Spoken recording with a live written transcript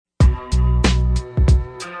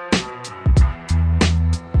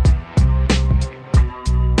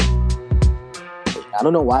I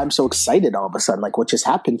don't know why I'm so excited all of a sudden. Like, what just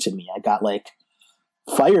happened to me? I got like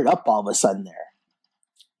fired up all of a sudden there.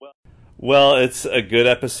 Well, it's a good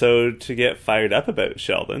episode to get fired up about,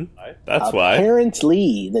 Sheldon. That's why.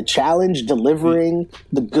 Apparently, the challenge delivering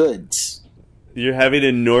the goods. You're having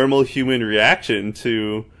a normal human reaction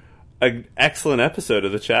to an excellent episode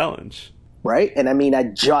of the challenge. Right? And I mean, I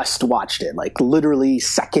just watched it, like literally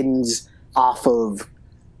seconds off of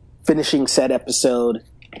finishing said episode.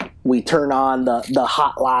 We turn on the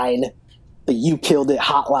hotline, the You Killed It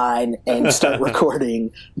hotline, and start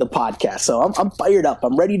recording the podcast. So I'm fired up.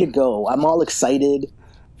 I'm ready to go. I'm all excited.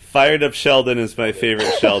 Fired up Sheldon is my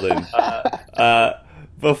favorite Sheldon.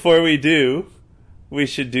 Before we do, we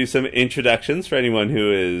should do some introductions for anyone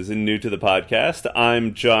who is new to the podcast.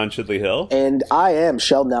 I'm John Chidley Hill. And I am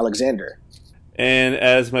Sheldon Alexander. And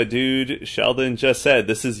as my dude Sheldon just said,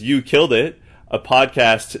 this is You Killed It, a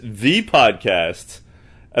podcast, the podcast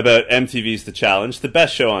about MTV's The Challenge, the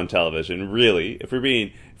best show on television, really. If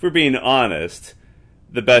we're being honest,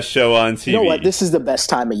 the best show on TV. You know what? This is the best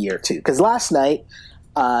time of year, too. Because last night,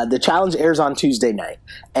 The Challenge airs on Tuesday night.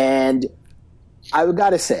 And I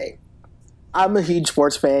got to say, I'm a huge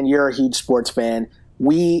sports fan. You're a huge sports fan.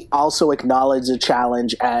 We also acknowledge The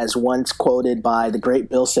Challenge as once quoted by the great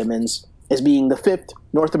Bill Simmons as being the fifth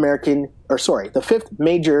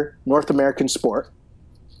major North American sport.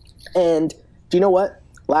 And do you know what?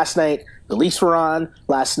 Last night, the Leafs were on.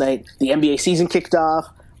 Last night, the NBA season kicked off.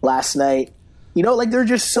 Last night, there's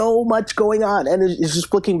just so much going on. And it's just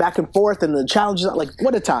flicking back and forth. And the challenge is like,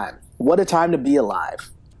 what a time. What a time to be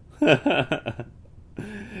alive.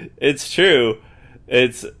 It's true.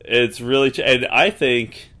 It's really and I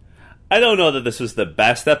don't know that this was the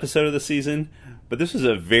best episode of the season, but this was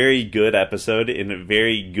a very good episode in a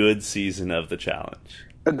very good season of The Challenge.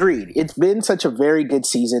 Agreed. It's been such a very good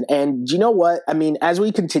season. And you know what? I mean, as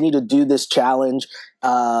we continue to do this challenge,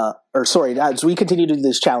 as we continue to do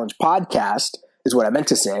this challenge podcast, is what I meant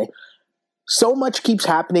to say, so much keeps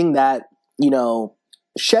happening that,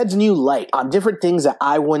 sheds new light on different things that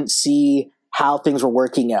I wouldn't see how things were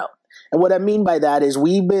working out. And what I mean by that is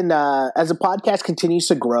we've been, as the podcast continues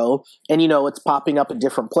to grow, and, it's popping up in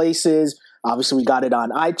different places. Obviously, we got it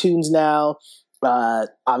on iTunes now.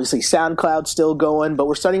 Obviously SoundCloud's still going, but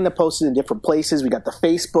we're starting to post it in different places. We got the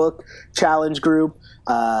Facebook challenge group.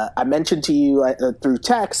 I mentioned to you through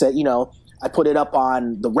text that, I put it up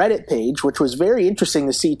on the Reddit page, which was very interesting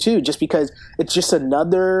to see too, just because it's just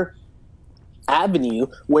another avenue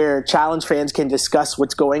where challenge fans can discuss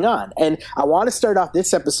what's going on. And I want to start off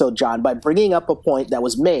this episode, John, by bringing up a point that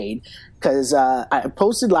was made because I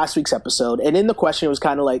posted last week's episode, and in the question, it was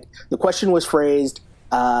kind of like, the question was phrased,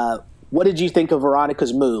 what did you think of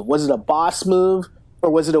Veronica's move? Was it a boss move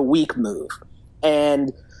or was it a weak move?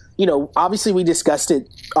 And, obviously we discussed it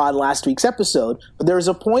on last week's episode, but there was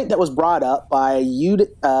a point that was brought up by a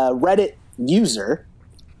Reddit user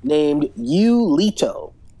named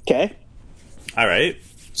Ulito. Okay? All right.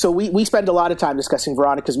 So we spent a lot of time discussing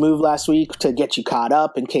Veronica's move last week to get you caught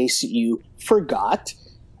up in case you forgot.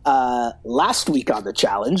 Last week on the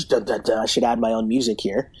challenge, I should add my own music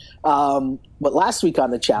here. But last week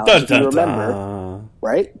on the challenge, if you remember,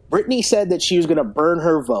 right? Brittany said that she was going to burn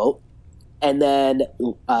her vote. And then,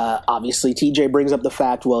 obviously, TJ brings up the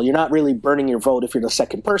fact, well, you're not really burning your vote if you're the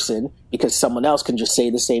second person because someone else can just say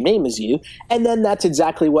the same name as you. And then that's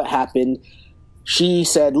exactly what happened. She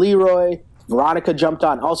said Leroy. Veronica jumped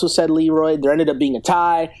on, also said Leroy. There ended up being a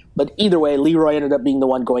tie. But either way, Leroy ended up being the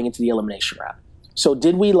one going into the elimination round. So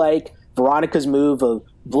did we like Veronica's move of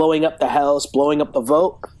blowing up the house, blowing up the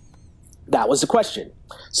vote? That was the question.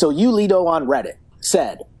 So Ulito on Reddit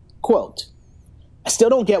said, quote, I still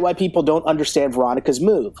don't get why people don't understand Veronica's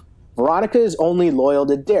move. Veronica is only loyal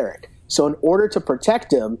to Derek. So in order to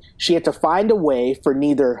protect him, she had to find a way for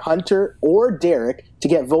neither Hunter or Derek to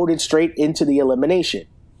get voted straight into the elimination.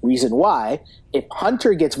 Reason why, if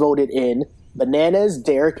Hunter gets voted in, Bananas,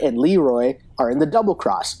 Derek, and Leroy are in the double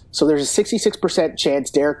cross. So there's a 66%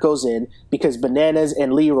 chance Derek goes in because Bananas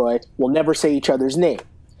and Leroy will never say each other's name.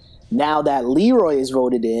 Now that Leroy is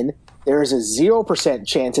voted in, there is a 0%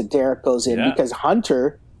 chance that Derek goes in because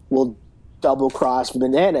Hunter will double cross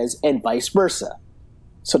Bananas and vice versa.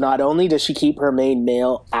 So not only does she keep her main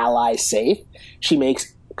male ally safe, she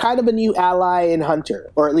makes kind of a new ally in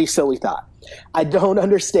Hunter, or at least so we thought. I don't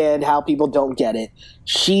understand how people don't get it.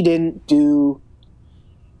 She didn't do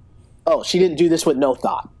this with no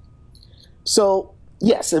thought. So,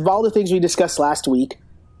 yes, of all the things we discussed last week,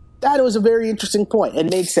 that was a very interesting point and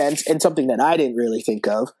made sense and something that I didn't really think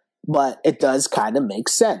of, but it does kind of make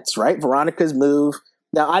sense, right? Veronica's move.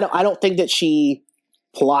 Now, I don't think that she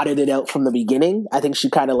plotted it out from the beginning. I think she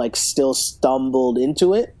kind of like still stumbled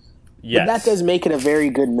into it. Yes. But that does make it a very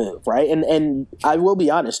good move, right? And I will be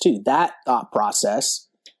honest too, that thought process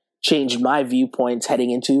changed my viewpoints heading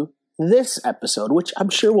into this episode, which I'm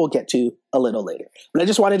sure we'll get to a little later. But I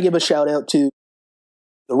just wanted to give a shout out to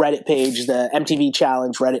the Reddit page, the MTV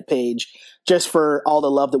Challenge Reddit page, just for all the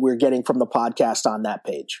love that we're getting from the podcast on that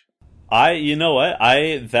page. You know what?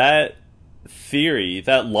 That theory,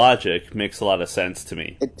 that logic makes a lot of sense to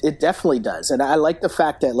me. It definitely does. And I like the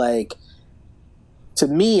fact that, like, to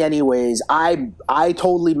me anyways, I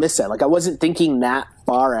totally missed that. Like, I wasn't thinking that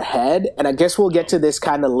far ahead. And I guess we'll get to this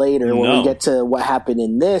kind of later when we get to what happened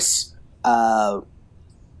in this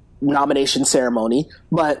nomination ceremony.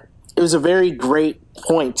 But it was a very great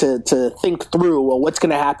point to think through, well, what's going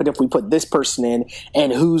to happen if we put this person in,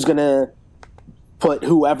 and who's going to put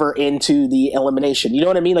whoever into the elimination. You know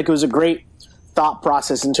what I mean? Like, it was a great thought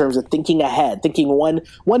process in terms of thinking ahead, thinking one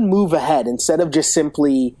move ahead, instead of just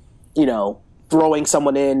simply, throwing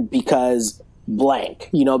someone in because blank,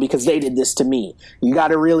 because they did this to me. You got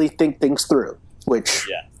to really think things through, which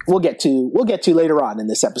we'll get to later on in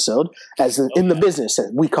this episode. In the business,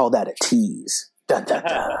 we call that a tease. Dun, dun,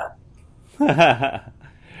 dun.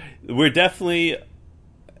 We're definitely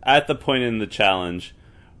at the point in the challenge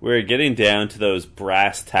where we're getting down to those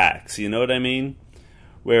brass tacks. You know what I mean?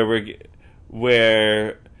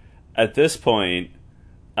 Where at this point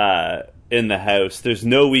in the house, there's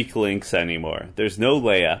no weak links anymore. There's no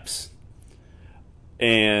layups.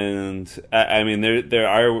 And I mean, there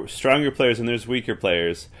are stronger players and there's weaker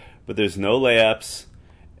players, but there's no layups.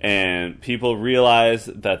 And people realize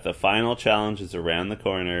that the final challenge is around the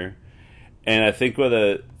corner. And I think one of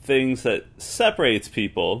the things that separates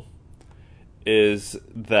people is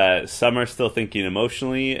that some are still thinking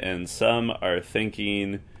emotionally and some are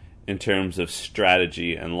thinking in terms of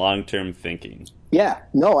strategy and long-term thinking. Yeah,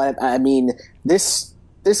 no, I mean, this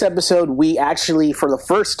episode, we actually, for the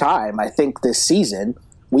first time, I think this season,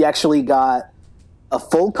 we actually got a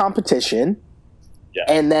full competition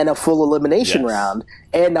and then a full elimination round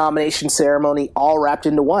and nomination ceremony all wrapped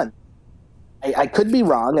into one. I could be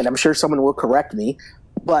wrong, and I'm sure someone will correct me,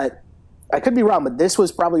 but I could be wrong, but this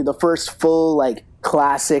was probably the first full, like,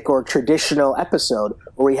 classic or traditional episode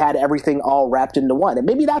where we had everything all wrapped into one. And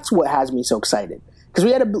maybe that's what has me so excited, because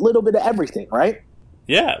we had a little bit of everything, right?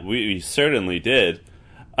 Yeah, we certainly did.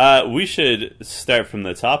 We should start from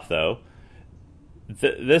the top, though.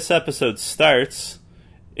 This episode starts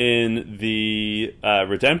in the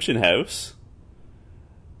Redemption House,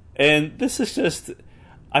 and this is just...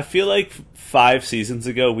 I feel like 5 seasons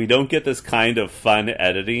ago, we don't get this kind of fun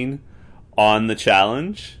editing on the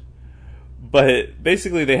challenge. But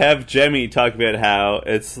basically, they have Jemmy talk about how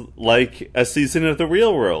it's like a season of the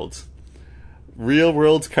Real World. Real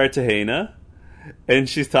World's Cartagena. And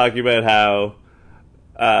she's talking about how,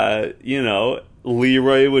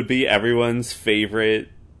 Leroy would be everyone's favorite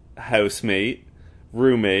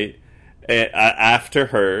roommate, after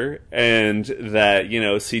her. And that,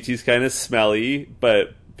 CT's kind of smelly,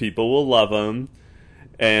 but people will love him,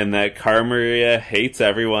 and that Cara Maria hates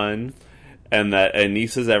everyone, and that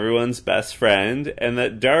Anise is everyone's best friend, and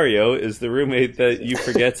that Dario is the roommate that you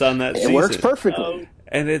forget's on that season. It works perfectly.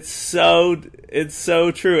 And it's so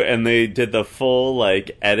true. And they did the full,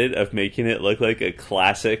 like, edit of making it look like a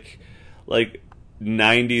classic, like,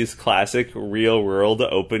 90s classic Real World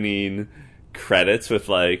opening credits with,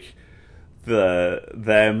 like,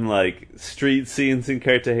 them like street scenes in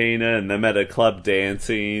Cartagena and them at a club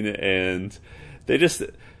dancing, and they just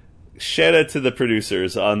shout out to the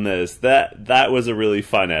producers on this. That was a really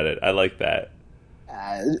fun edit. I like that.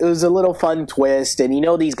 It was a little fun twist, and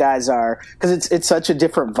these guys are, because it's such a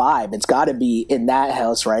different vibe. It's got to be in that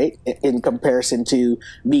house, right? In comparison to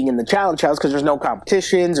being in the challenge house, because there's no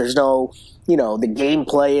competitions, there's no, the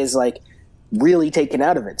gameplay is like really taken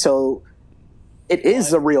out of it. So it is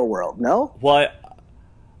the real world, no? Well,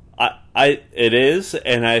 it is,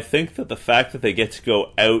 and I think that the fact that they get to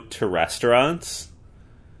go out to restaurants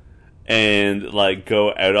and, like,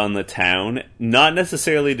 go out on the town, not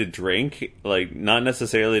necessarily to drink, like, not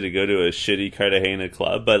necessarily to go to a shitty Cartagena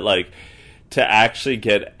club, but, like, to actually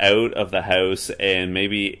get out of the house and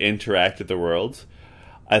maybe interact with the world,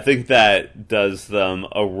 I think that does them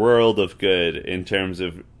a world of good in terms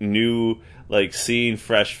of new, like, seeing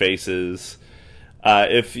fresh faces.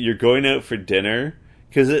 If you're going out for dinner,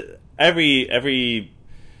 because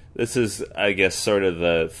this is, I guess, sort of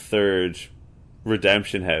the third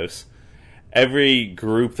Redemption House. Every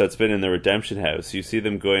group that's been in the Redemption House, you see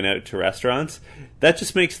them going out to restaurants. That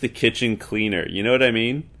just makes the kitchen cleaner. You know what I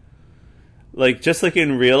mean? Like, just like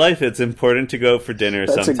in real life, it's important to go for dinner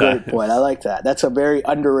That's sometimes. a great point. I like that. That's a very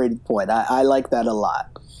underrated point. I like that a lot.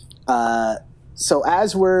 So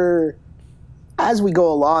as we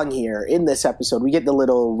go along here in this episode, we get the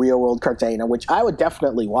little real world Cartagena, which I would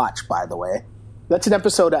definitely watch, by the way. That's an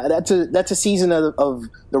episode, that's a season of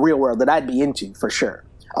the real world that I'd be into, for sure.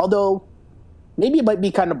 Although, maybe it might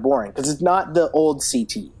be kind of boring, because it's not the old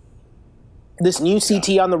CT. This new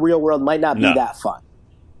CT on the real world might not be that fun.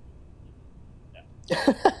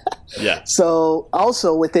 Yeah. So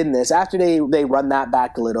also within this, after they run that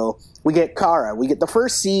back a little, we get Kara. We get the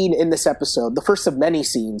first scene in this episode, the first of many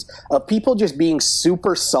scenes, of people just being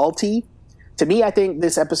super salty. To me, I think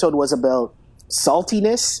this episode was about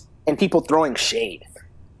saltiness and people throwing shade.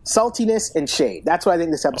 Saltiness and shade. That's what I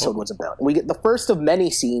think this episode was about. And we get the first of many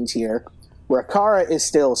scenes here where Kara is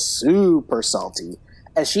still super salty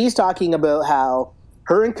as she's talking about how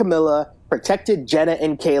her and Camilla protected Jenna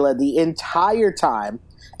and Kayla the entire time,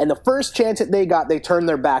 and the first chance that they got, they turned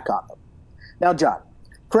their back on them. Now, John,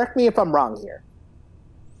 correct me if I'm wrong here.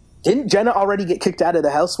 Didn't Jenna already get kicked out of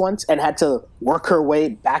the house once and had to work her way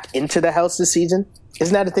back into the house this season?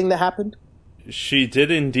 Isn't that a thing that happened? She did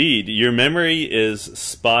indeed. Your memory is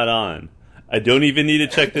spot on. I don't even need to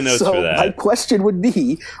check the notes for that. My question would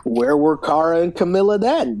be, where were Kara and Camilla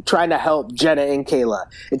then, trying to help Jenna and Kayla?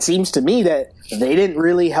 It seems to me that they didn't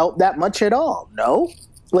really help that much at all. No?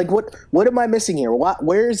 Like, what am I missing here?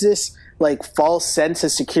 Where is this, like, false sense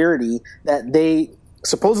of security that they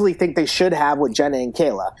supposedly think they should have with Jenna and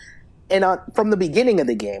Kayla? And from the beginning of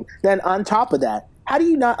the game, then on top of that, how do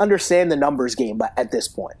you not understand the numbers game at this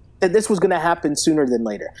point? That this was going to happen sooner than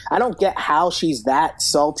later. I don't get how she's that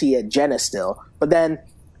salty at Jenna still. But then,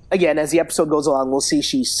 again, as the episode goes along, we'll see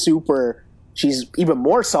she's even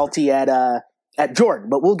more salty at Jordan.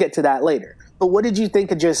 But we'll get to that later. But what did you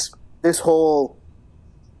think of just this whole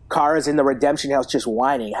Kara's in the redemption house just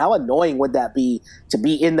whining? How annoying would that be to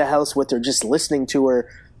be in the house with her, just listening to her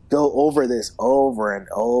go over this over and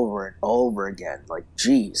over and over again? Like,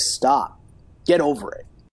 geez, stop. Get over it.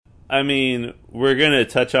 I mean, we're going to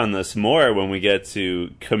touch on this more when we get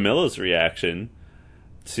to Camilla's reaction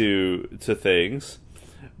to things.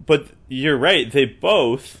 But you're right, they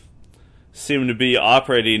both seem to be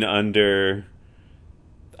operating under,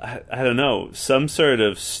 I don't know, some sort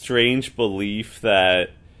of strange belief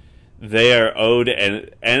that they are owed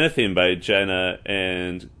anything by Jenna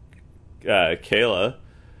and Kyla.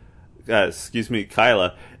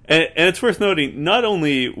 And it's worth noting, not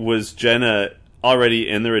only was Jenna already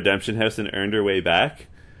in the redemption house and earned her way back,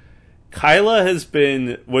 Kyla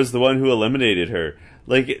was the one who eliminated her.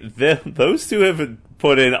 Like, those two have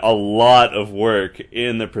put in a lot of work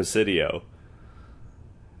in the Presidio.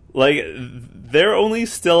 Like, they're only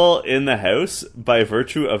still in the house by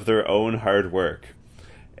virtue of their own hard work.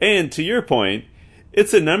 And to your point,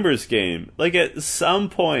 it's a numbers game. Like, at some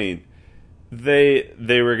point, they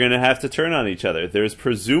were going to have to turn on each other. There's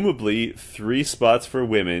presumably 3 spots for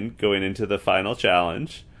women going into the final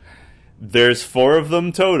challenge. There's 4 of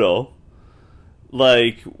them total.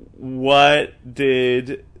 Like, what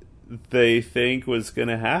did they think was going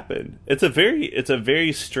to happen? It's a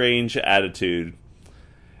very strange attitude.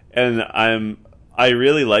 And I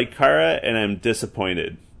really like Kara, and I'm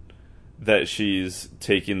disappointed that she's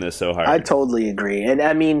taking this so hard. I totally agree. And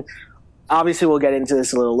I mean, obviously, we'll get into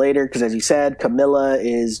this a little later because, as you said, Camilla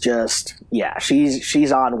is just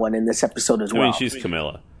she's on one in this episode as well. I mean, she's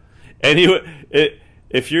Camilla. Anyway,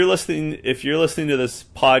 if you're listening to this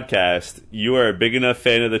podcast, you are a big enough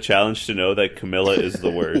fan of the challenge to know that Camilla is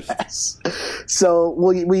the worst. Yes. So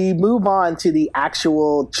we move on to the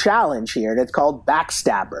actual challenge here, and it's called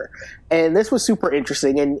Backstabber. And this was super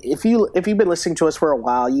interesting. And if you've been listening to us for a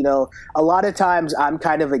while, you know a lot of times I'm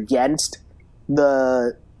kind of against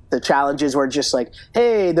the challenges where it's just like,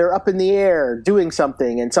 hey, they're up in the air doing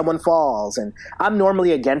something and someone falls. And I'm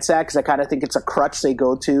normally against that because I kind of think it's a crutch they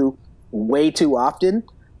go to way too often.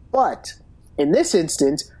 But in this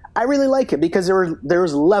instance, I really like it because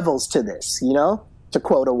there's levels to this, you know? To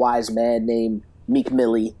quote a wise man named Meek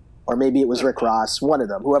Millie, or maybe it was Rick Ross, one of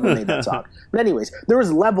them, whoever made that song. But anyways, there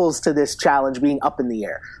was levels to this challenge being up in the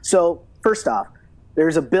air. So first off,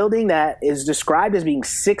 there's a building that is described as being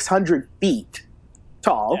 600 feet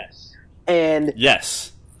tall. Yes. And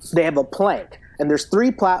yes, they have a plank. And there's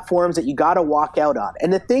 3 platforms that you got to walk out on.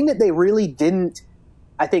 And the thing that they really didn't,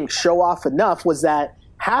 I think, show off enough was that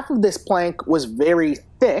half of this plank was very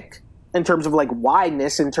thick in terms of like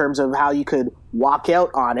wideness, in terms of how you could walk out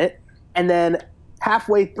on it. And then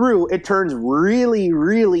halfway through, it turns really,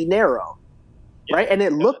 really narrow, right? And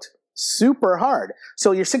it looked super hard.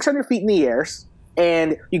 So you're 600 feet in the air.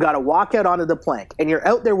 and you got to walk out onto the plank, and you're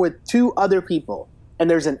out there with 2 other people, and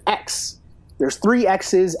there's an X. There's 3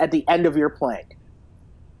 X's at the end of your plank.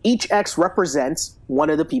 Each X represents one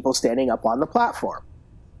of the people standing up on the platform.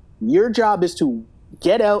 Your job is to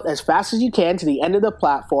get out as fast as you can to the end of the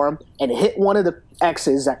platform and hit one of the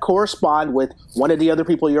X's that correspond with one of the other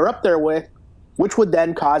people you're up there with, which would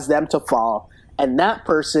then cause them to fall. And that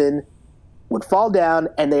person would fall down,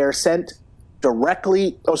 and they are sent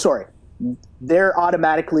directly... they're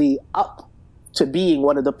automatically up to being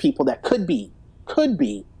one of the people that could be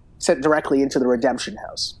sent directly into the redemption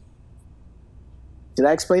house. Did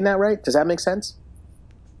I explain that right? Does that make sense?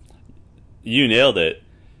 You nailed it.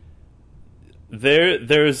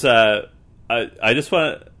 There's I just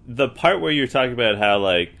want the part where you're talking about how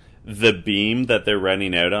like the beam that they're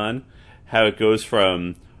running out on, how it goes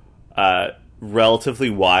from relatively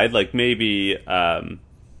wide, like maybe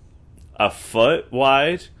a foot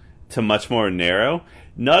wide, to much more narrow.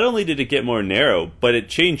 Not only did it get more narrow, but it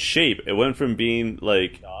changed shape. It went from being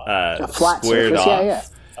like a flat squared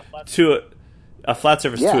surface, off to a flat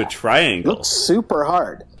surface to a triangle. It looks super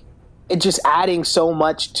hard. It's just adding so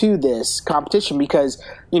much to this competition because,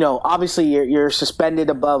 obviously you're suspended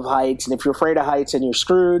above heights, and if you're afraid of heights, then you're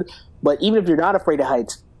screwed. But even if you're not afraid of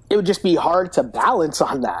heights, it would just be hard to balance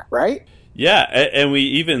on that, right? Yeah, and we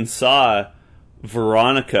even saw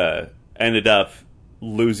Veronica ended up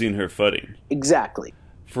losing her footing. Exactly.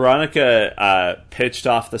 Veronica pitched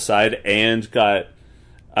off the side and got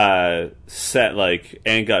and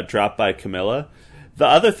got dropped by Camilla. The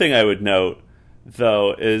other thing I would note,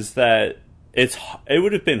 though, is that it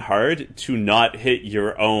would have been hard to not hit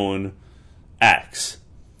your own X.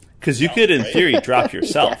 Because you could, in theory, drop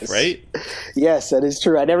yourself, yes. Right? Yes, that is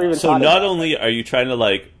true. I never even thought of that. So not only are you trying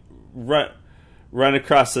to, run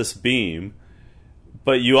across this beam,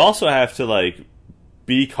 but you also have to,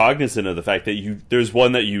 be cognizant of the fact that there's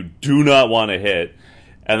one that you do not want to hit,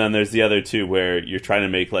 and then there's the other 2 where you're trying to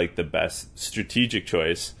make, the best strategic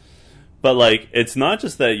choice. But, it's not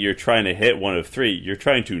just that you're trying to hit one of 3. You're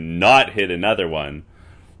trying to not hit another one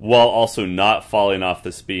while also not falling off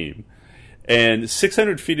this beam. And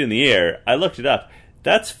 600 feet in the air, I looked it up,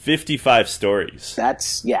 that's 55 stories.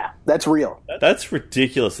 That's real. That's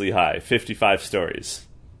ridiculously high, 55 stories.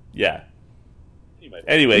 Yeah.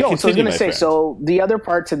 Anyway, so I was going to say, so the other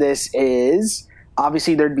part to this is,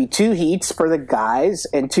 obviously there'd be 2 heats for the guys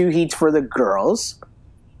and 2 heats for the girls.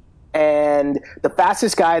 And the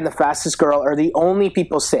fastest guy and the fastest girl are the only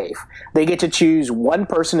people safe. They get to choose one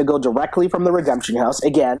person to go directly from the redemption house.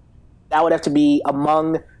 Again, that would have to be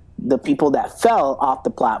among the people that fell off the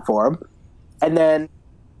platform. And then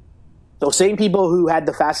those same people who had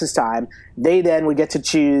the fastest time, they then would get to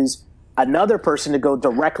choose another person to go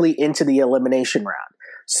directly into the elimination round.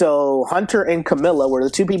 So Hunter and Camilla were the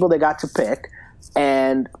 2 people they got to pick.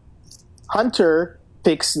 And Hunter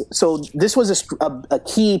picks... So this was a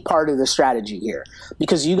key part of the strategy here.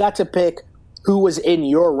 Because you got to pick who was in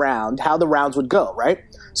your round, how the rounds would go, right?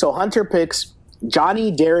 So Hunter picks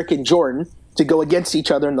Johnny, Derek, and Jordan to go against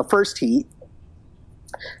each other in the first heat.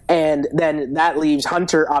 And then that leaves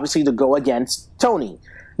Hunter, obviously, to go against Tony.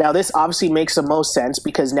 Now, this obviously makes the most sense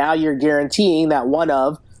because now you're guaranteeing that one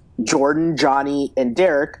of Jordan, Johnny, and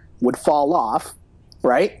Derek would fall off,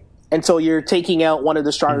 right? And so you're taking out one of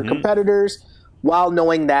the stronger competitors while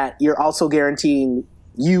knowing that you're also guaranteeing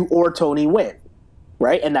you or Tony win,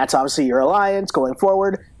 right? And that's obviously your alliance going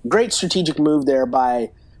forward. Great strategic move there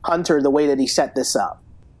by Hunter, the way that he set this up.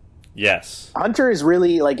 Yes. Hunter is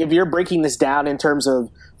really, if you're breaking this down in terms of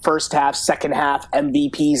first half, second half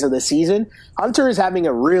MVPs of the season, Hunter is having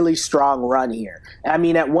a really strong run here. I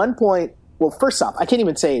mean, at one point, well, first off, I can't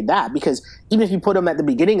even say that because even if you put him at the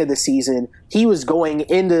beginning of the season, he was going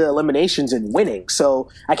into eliminations and winning. So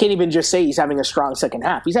I can't even just say he's having a strong second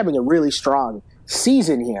half. He's having a really strong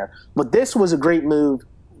season here. But this was a great move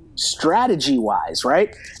strategy-wise,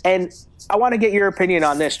 right? And I want to get your opinion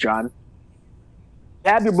on this, John.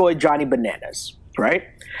 You have your boy Johnny Bananas, right?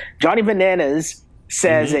 Johnny Bananas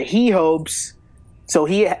says that he hopes, so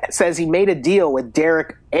he says he made a deal with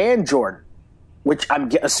Derek and Jordan, which I'm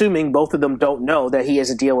assuming both of them don't know that he has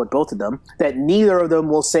a deal with both of them, that neither of them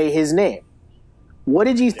will say his name. What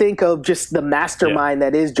did you think of just the mastermind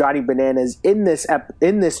that is Johnny Bananas in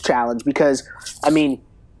this challenge? Because, I mean,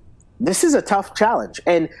 this is a tough challenge,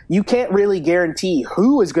 and you can't really guarantee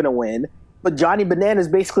who is going to win, but Johnny Bananas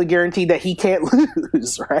basically guaranteed that he can't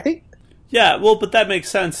lose, right? Yeah, well, but that makes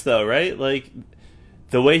sense, though, right?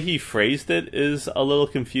 The way he phrased it is a little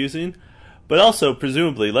confusing. But also,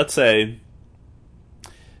 presumably, let's say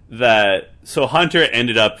that... So Hunter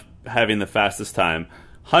ended up having the fastest time,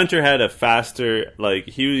 Hunter had a faster, like,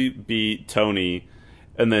 he beat Tony,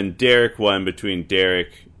 and then Derek won between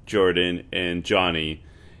Derek, Jordan, and Johnny.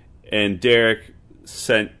 And Derek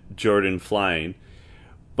sent Jordan flying.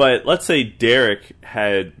 But let's say Derek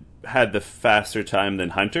had the faster time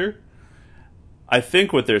than Hunter. I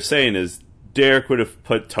think what they're saying is Derek would have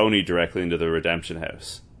put Tony directly into the redemption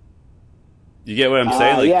house. You get what I'm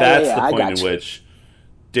saying? Like, that's the point in which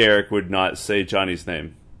Derek would not say Johnny's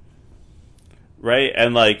name. Right?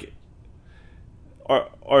 And, like,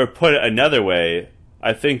 or put it another way,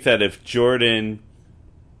 I think that if Jordan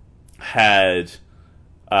had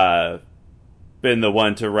been the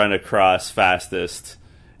one to run across fastest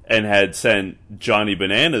and had sent Johnny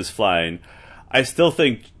Bananas flying, I still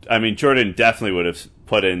think, I mean, Jordan definitely would have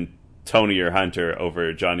put in Tony or Hunter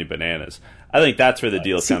over Johnny Bananas. I think that's where the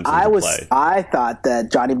deal comes into play. I thought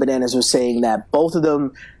that Johnny Bananas was saying that both of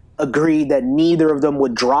them agreed that neither of them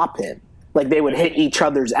would drop him. Like, they would hit each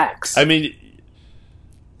other's X. I mean,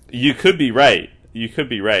 you could be right. You could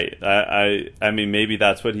be right. I mean, maybe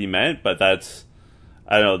that's what he meant, but that's,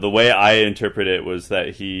 I don't know, the way I interpret it was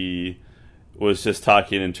that he was just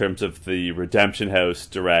talking in terms of the Redemption House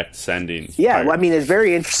direct sending. Yeah, well, I mean, it's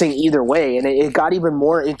very interesting either way, and it got even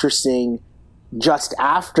more interesting just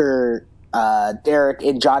after Derek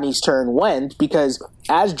and Johnny's turn went, because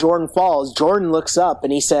as Jordan falls, Jordan looks up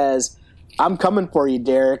and he says, "I'm coming for you,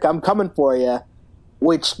 Derek. I'm coming for you,"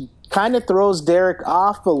 which kind of throws Derek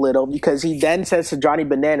off a little, because he then says to Johnny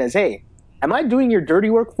Bananas, "Hey, am I doing your dirty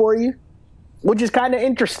work for you?" Which is kind of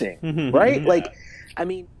interesting, right? Like, I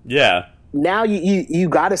mean, yeah. Now you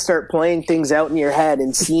got to start playing things out in your head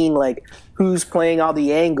and seeing, like, who's playing all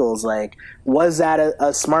the angles. Like, was that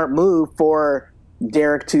a smart move for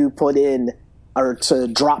Derek to put in or to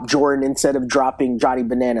drop Jordan instead of dropping Johnny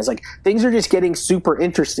Bananas? Like, things are just getting super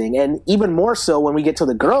interesting, and even more so when we get to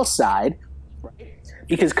the girls' side,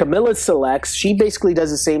 because Camilla selects, she basically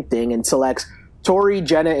does the same thing and selects Tori,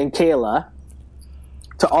 Jenna, and Kayla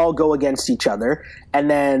to all go against each other, and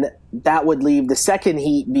then that would leave the second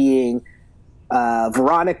heat being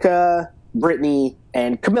Veronica, Brittany,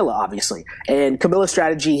 and Camilla, obviously. And Camilla's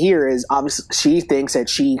strategy here is, obviously, she thinks that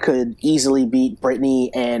she could easily beat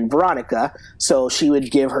Brittany and Veronica, so she would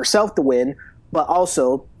give herself the win. But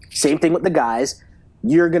also, same thing with the guys,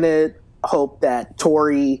 you're going to hope that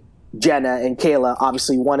Tori, Jenna, and Kayla,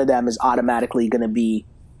 obviously one of them is automatically going to be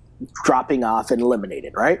dropping off and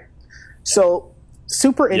eliminated, right? So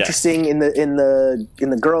super interesting in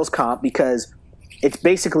the girls comp, because it's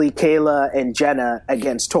basically Kayla and Jenna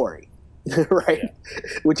against Tori, right? Yeah.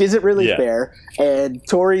 Which isn't really fair. And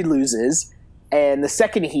Tori loses. And the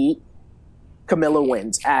second heat, Camilla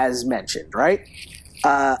wins, as mentioned, right?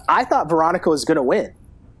 I thought Veronica was going to win.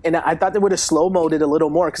 And I thought they would have slow-moed it a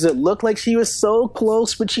little more, because it looked like she was so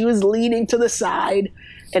close, but she was leaning to the side.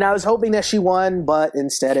 And I was hoping that she won, but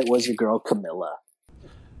instead it was your girl Camilla.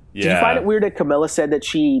 Yeah. Do you find it weird that Camilla said that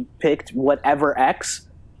she picked whatever X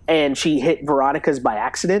and she hit Veronica's by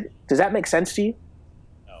accident? Does that make sense to you?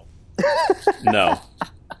 No.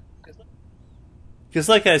 Because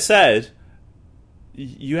like I said,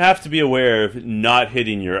 you have to be aware of not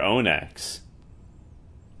hitting your own X.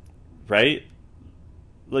 Right?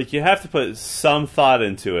 Like, you have to put some thought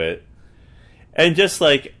into it. And just,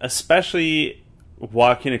 like, especially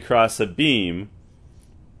walking across a beam,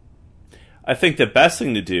 I think the best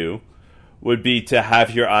thing to do would be to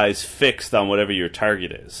have your eyes fixed on whatever your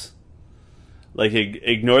target is. Like,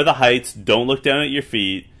 ignore the heights, don't look down at your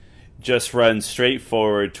feet, just run straight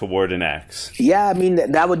forward toward an X. Yeah, I mean,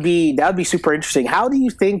 that would be super interesting. How do you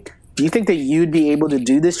think that you'd be able to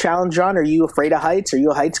do this challenge, John? Are you afraid of heights? Are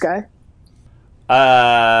you a heights guy?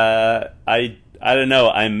 I don't know.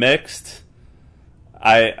 I'm mixed.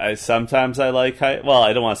 I sometimes I like heights. Well,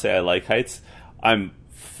 I don't want to say I like heights. I'm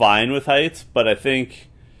fine with heights, but I think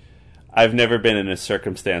I've never been in a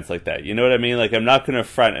circumstance like that. You know what I mean? Like, I'm not going to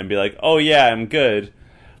front and be like, oh yeah, I'm good.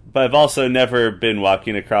 But I've also never been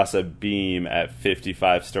walking across a beam at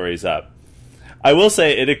 55 stories up. I will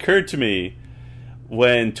say it occurred to me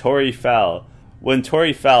when Tori fell. When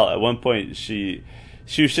Tori fell, at one point she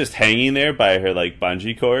was just hanging there by her, like,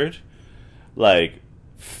 bungee cord, like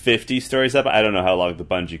 50 stories up. I don't know how long the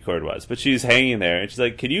bungee cord was, but she's hanging there, and she's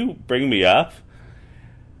like, "Can you bring me up?"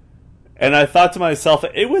 And I thought to myself,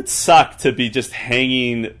 it would suck to be just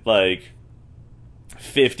hanging, like,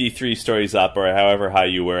 53 stories up, or however high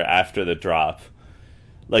you were after the drop.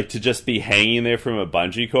 Like, to just be hanging there from a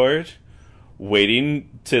bungee cord,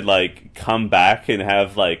 waiting to, like, come back and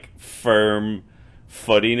have, like, firm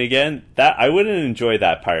footing again. That I wouldn't enjoy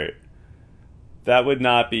that part. That would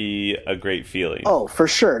not be a great feeling. Oh, for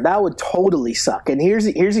sure. That would totally suck. And here's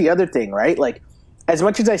the other thing, right? Like, as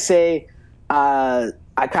much as I say I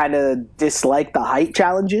kind of dislike the height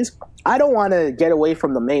challenges, I don't want to get away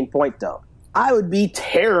from the main point, though. I would be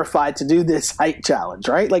terrified to do this height challenge,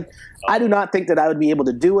 right? Like, I do not think that I would be able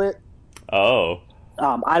to do it. Oh.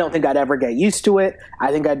 I don't think I'd ever get used to it.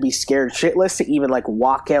 I think I'd be scared shitless to even, like,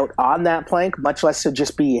 walk out on that plank, much less to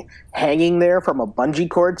just be hanging there from a bungee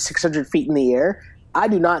cord 600 feet in the air. I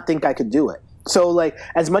do not think I could do it. So, like,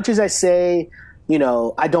 as much as I say, you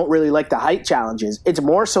know, I don't really like the height challenges, it's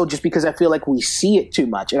more so just because I feel like we see it too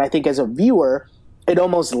much. And I think as a viewer, it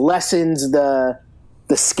almost lessens the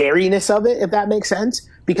scariness of it, if that makes sense,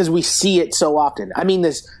 because we see it so often. I mean,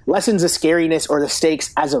 this lessens the scariness or the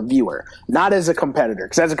stakes as a viewer, not as a competitor.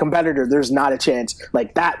 Because as a competitor, there's not a chance.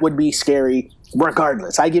 Like, that would be scary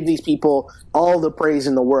regardless. I give these people all the praise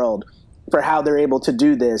in the world for how they're able to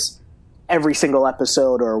do this every single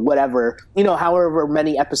episode or whatever, you know, however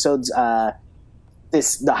many episodes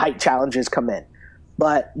the height challenges come in.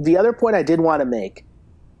 But the other point I did want to make,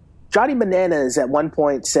 Johnny Bananas at one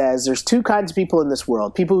point says there's two kinds of people in this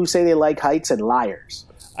world: people who say they like heights and liars.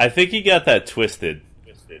 I think he got that twisted.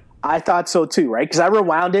 I thought so too, right? Because I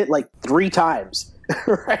rewound it like 3 times,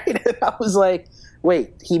 right? And I was like,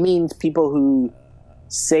 wait, he means people who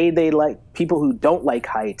say they like, people who don't like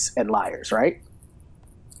heights and liars, right?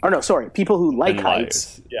 Or no, sorry, people who like And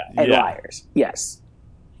heights liars. and liars. Yes.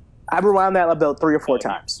 I rewound that about 3 or 4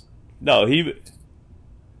 times. No,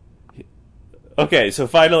 okay, so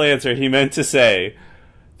final answer, he meant to say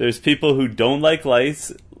there's people who don't like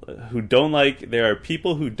lights, there are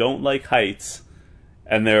people who don't like heights,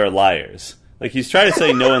 and there are liars. Like, he's trying to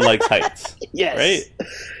say no one likes heights. Yes. Right?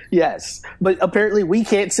 Yes. But apparently we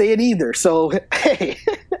can't say it either. So, hey,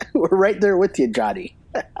 we're right there with you, Johnny.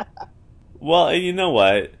 Well, and you know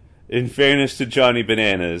what? In fairness to Johnny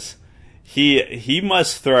Bananas, he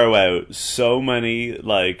must throw out so many,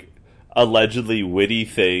 like, allegedly witty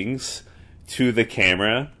things to the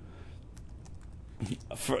camera,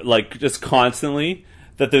 for, like, just constantly,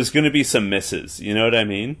 that there's going to be some misses. You know what I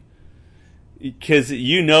mean? Because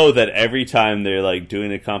you know that every time they're, like,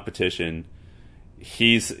 doing a competition,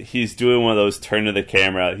 he's doing one of those turn of the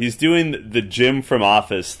camera. He's doing the Jim from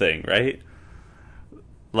Office thing, right?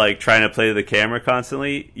 Like, trying to play to the camera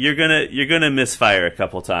constantly. You're gonna misfire a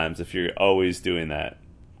couple times if you're always doing that.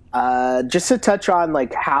 Just to touch on,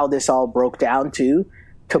 like, how this all broke down too,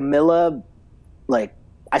 Camilla, like,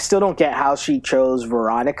 I still don't get how she chose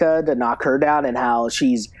Veronica to knock her down and how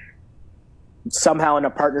she's somehow in a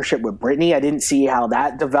partnership with Brittany. I didn't see how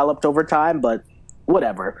that developed over time, but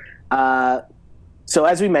whatever. So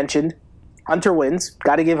as we mentioned, Hunter wins.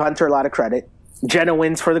 Got to give Hunter a lot of credit. Jenna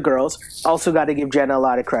wins for the girls. Also got to give Jenna a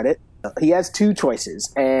lot of credit. He has 2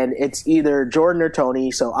 choices, and it's either Jordan or Tony.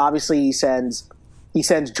 So obviously he sends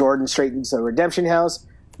Jordan straight into the redemption house.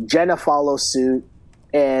 Jenna follows suit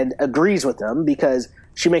and agrees with him because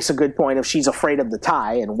she makes a good point of she's afraid of the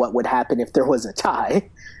tie and what would happen if there was a tie,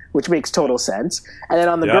 which makes total sense. And then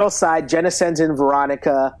on the girls' side, Jenna sends in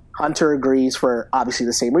Veronica. Hunter agrees for obviously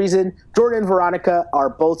the same reason. Jordan and Veronica are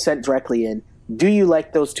both sent directly in. Do you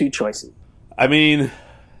like those 2 choices? I mean,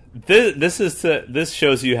 this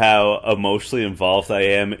shows you how emotionally involved I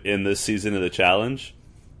am in this season of the challenge.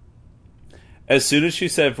 As soon as she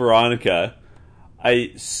said Veronica,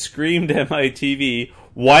 I screamed at my TV,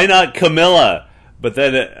 "Why not Camilla?" But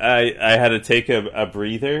then I had to take a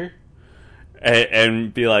breather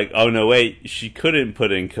and be like, "Oh no, wait, she couldn't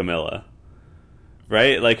put in Camilla."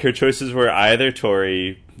 Right? Like, her choices were either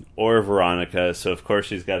Tori or Veronica, so of course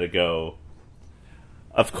she's got to go.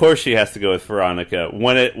 Of course she has to go with Veronica.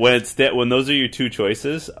 When those are your 2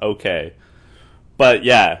 choices, okay. But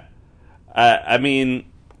yeah, I mean,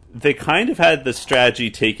 they kind of had the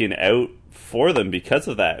strategy taken out for them because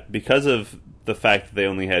of that, because of the fact that they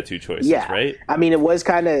only had 2 choices, right? I mean, it was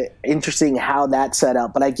kind of interesting how that set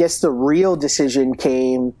up, but I guess the real decision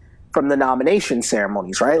came from the nomination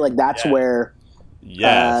ceremonies, right? Like, that's where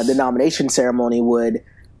the nomination ceremony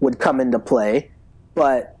would come into play.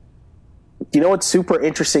 But you know what's super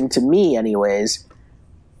interesting to me anyways?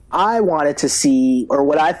 I wanted to see, or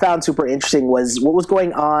what I found super interesting was what was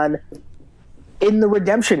going on in the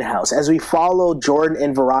redemption house as we follow Jordan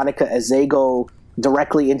and Veronica as they go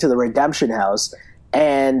directly into the redemption house.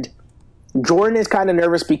 And Jordan is kind of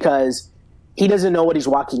nervous because he doesn't know what he's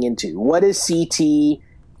walking into. What is CT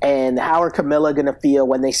and how are Camilla going to feel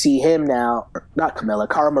when they see him now? Not Camilla,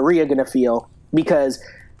 Cara Maria going to feel, because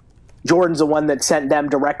Jordan's the one that sent them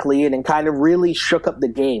directly in and kind of really shook up the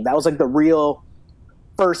game. That was like the real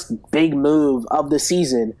first big move of the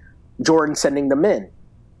season, Jordan sending them in.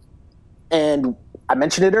 And I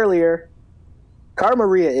mentioned it earlier, Cara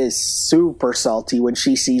Maria is super salty when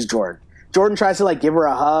she sees Jordan. Jordan tries to like give her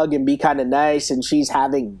a hug and be kind of nice, and she's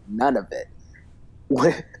having none of it.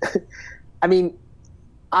 I mean,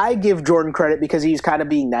 I give Jordan credit because he's kind of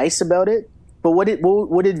being nice about it. But what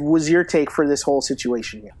was your take for this whole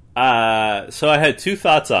situation here? So I had two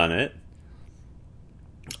thoughts on it.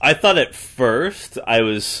 I thought at first I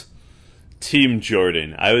was Team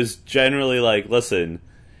Jordan. I was generally like, listen,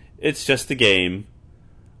 it's just a game.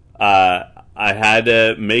 I had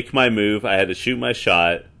to make my move. I had to shoot my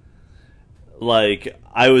shot. Like,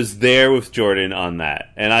 I was there with Jordan on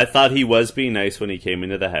that. And I thought he was being nice when he came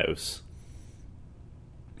into the house.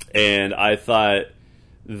 And I thought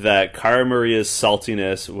that Cara Maria's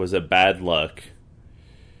saltiness was a bad look.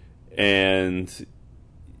 And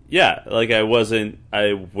yeah, like I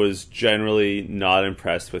was generally not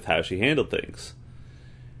impressed with how she handled things.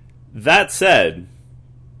 That said,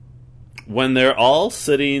 when they're all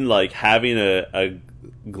sitting, like, having a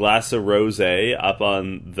glass of rosé up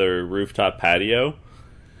on the rooftop patio,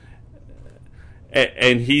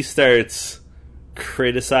 and he starts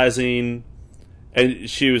criticizing, and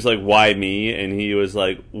she was like, why me? And he was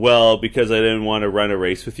like, well, because I didn't want to run a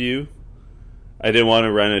race with you. I didn't want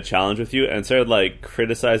to run a challenge with you, and started like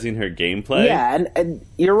criticizing her gameplay. Yeah, and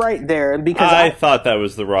you're right there. And because I thought that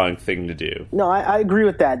was the wrong thing to do. No, I agree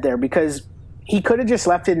with that there, because he could have just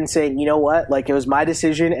left it and saying, you know what, like, it was my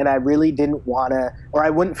decision and I really didn't want to, or I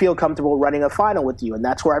wouldn't feel comfortable running a final with you. And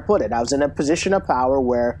that's where I put it. I was in a position of power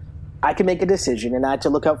where I could make a decision and I had to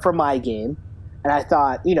look out for my game. And I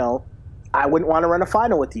thought, you know, I wouldn't want to run a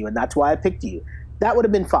final with you. And that's why I picked you. That would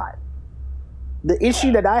have been fine. The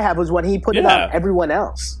issue that I have was when he put it on everyone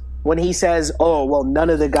else. When he says, oh, well, none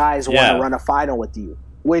of the guys want to run a final with you,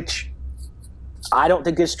 which I don't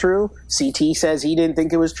think is true. CT says he didn't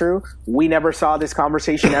think it was true. We never saw this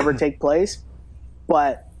conversation ever take place.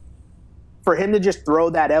 But for him to just throw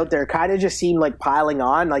that out there kind of just seemed like piling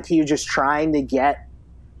on, like he was just trying to get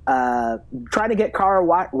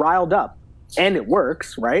Cara riled up. And it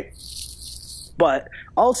works, right? But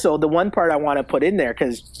also the one part I want to put in there,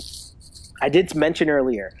 because I did mention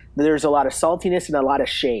earlier that there's a lot of saltiness and a lot of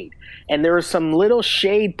shade. And there was some little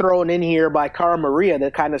shade thrown in here by Cara Maria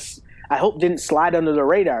that kind of, I hope, didn't slide under the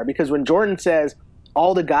radar. Because when Jordan says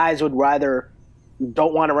all the guys would rather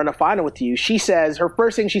don't want to run a final with you, she says, her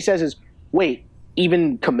first thing she says is, wait,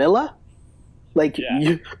 even Camilla? Like,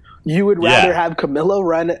 you would rather have Camilla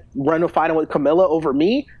run a final with Camilla over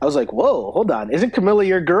me? I was like, whoa, hold on. Isn't Camilla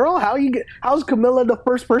your girl? How's Camilla the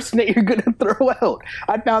first person that you're going to throw out?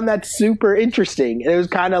 I found that super interesting. And it was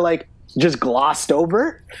kind of like just glossed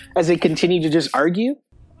over as they continued to just argue.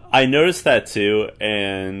 I noticed that too,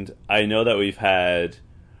 and I know that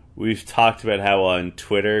we've talked about how on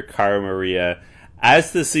Twitter, Cara Maria,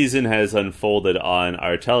 as the season has unfolded on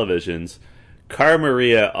our televisions, Cara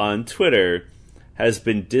Maria on Twitter has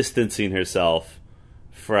been distancing herself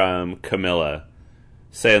from Camilla,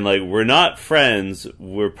 saying, like, we're not friends,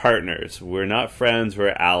 we're partners. We're not friends, we're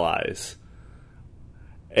allies.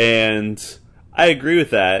 And I agree with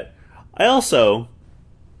that. I also...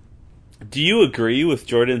 Do you agree with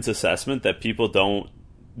Jordan's assessment that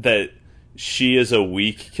that she is a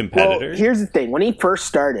weak competitor? Well, here's the thing. When he first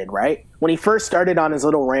started, right? When he first started on his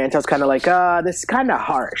little rant, I was kind of like, this is kind of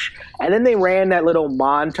harsh. And then they ran that little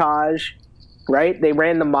montage, right? They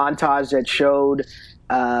ran the montage that showed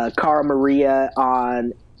Cara Maria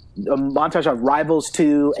on a montage of Rivals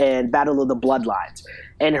 2 and Battle of the Bloodlines.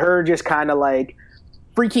 And her just kind of like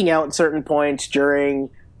freaking out at certain points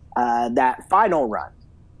during that final run.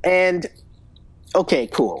 And, okay,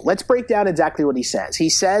 cool. Let's break down exactly what he says. He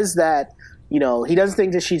says that, you know, he doesn't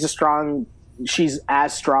think that she's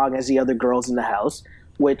as strong as the other girls in the house,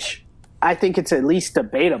 which I think it's at least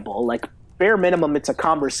debatable. Like, bare minimum, it's a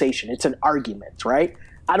conversation. It's an argument, right?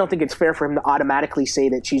 I don't think it's fair for him to automatically say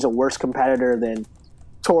that she's a worse competitor than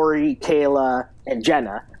Tori, Kayla, and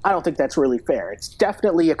Jenna. I don't think that's really fair. It's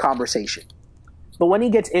definitely a conversation. But when he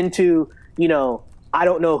gets into, you know, I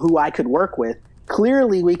don't know who I could work with,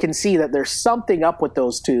 clearly we can see that there's something up with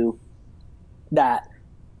those two that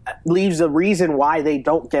leaves a reason why they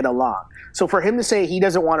don't get along. So for him to say he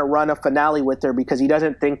doesn't want to run a finale with her because he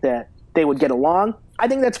doesn't think that they would get along, I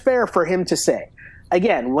think that's fair for him to say.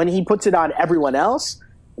 Again, when he puts it on everyone else,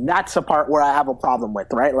 that's the part where I have a problem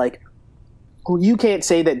with, right? Like, you can't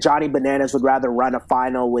say that Johnny Bananas would rather run a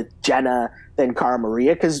final with Jenna than Cara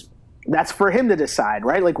Maria, because that's for him to decide,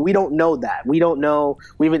 right? Like, we don't know that. We don't know.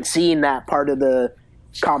 We haven't seen that part of the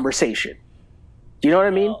conversation. Do you know what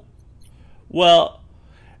I mean? Well,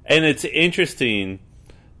 and it's interesting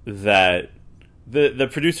that the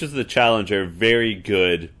producers of the challenge are very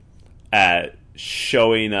good at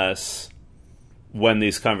showing us when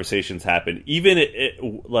these conversations happen,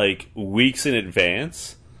 even like weeks in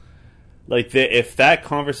advance. Like, if that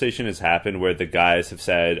conversation has happened where the guys have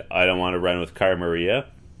said, I don't want to run with Cara Maria,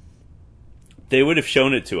 they would have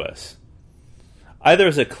shown it to us. Either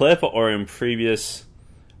as a clip or in previous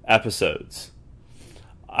episodes.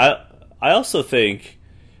 I also think,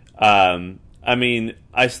 I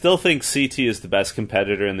still think CT is the best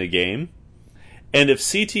competitor in the game. And if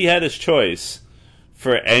CT had his choice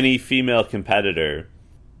for any female competitor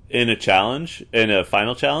in a challenge, in a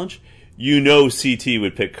final challenge, CT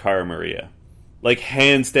would pick Cara Maria. Like,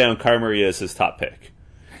 hands down, Cara Maria is his top pick.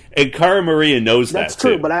 And Cara Maria knows that's that,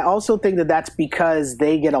 true, too. but I also think that that's because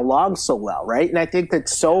they get along so well, right? And I think that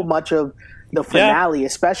so much of the finale,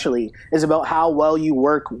 especially, is about how well you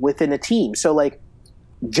work within a team. So, like,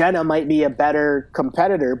 Jenna might be a better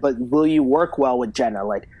competitor, but will you work well with Jenna?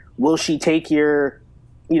 Like, will she take your,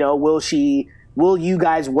 will you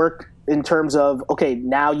guys work in terms of, okay,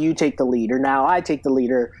 now you take the lead, or now I take the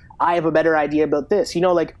lead, or I have a better idea about this.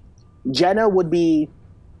 Like, Jenna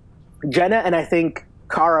and I think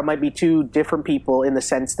Cara might be two different people in the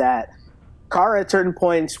sense that Cara at certain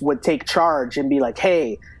points would take charge and be like,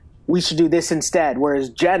 hey, we should do this instead. Whereas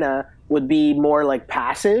Jenna would be more like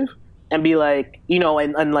passive and be like,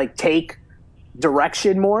 and like take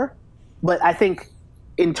direction more. But I think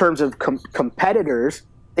in terms of competitors,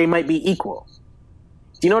 they might be equal.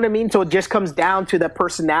 Do you know what I mean? So it just comes down to the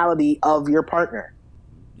personality of your partner.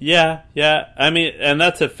 Yeah. And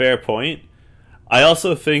that's a fair point. I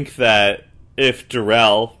also think that if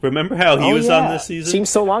Darrell, remember how he was on this season? Seems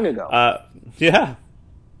so long ago.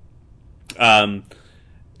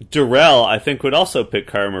 Darrell, I think, would also pick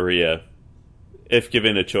Cara Maria if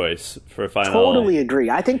given a choice for a final. Totally agree.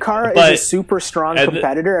 I think Cara is a super strong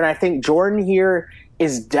competitor, and I think Jordan here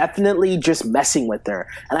is definitely just messing with her.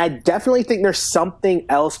 And I definitely think there's something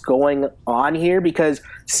else going on here, because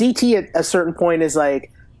CT at a certain point is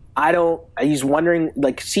like, he's wondering,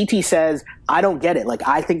 like, CT says, I don't get it. Like,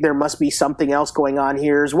 I think there must be something else going on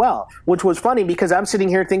here as well, which was funny because I'm sitting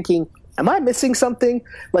here thinking, am I missing something?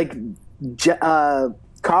 Like,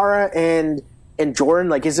 Cara and Jordan,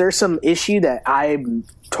 like, is there some issue that I'm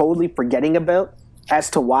totally forgetting about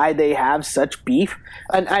as to why they have such beef?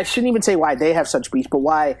 And I shouldn't even say why they have such beef, but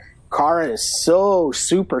why Cara is so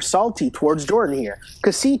super salty towards Jordan here.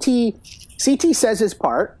 Because CT says his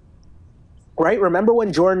part. Right? Remember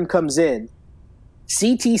when Jordan comes in,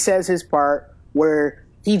 CT says his part where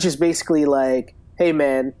he just basically like, hey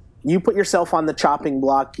man, you put yourself on the chopping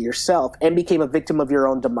block yourself and became a victim of your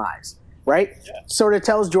own demise. Right? Yeah. Sort of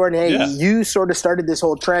tells Jordan, hey, you sort of started this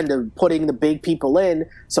whole trend of putting the big people in.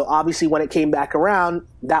 So obviously when it came back around,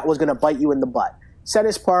 that was going to bite you in the butt. Said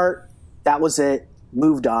his part. That was it.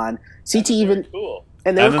 Moved on. CT even cool.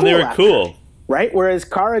 And they were cool. Right? Whereas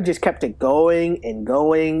Cara just kept it going and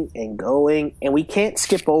going and going, and we can't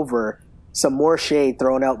skip over some more shade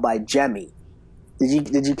thrown out by Jemmy.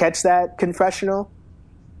 Did you catch that confessional?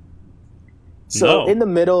 So in the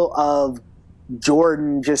middle of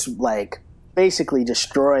Jordan just like basically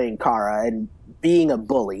destroying Cara and being a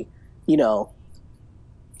bully,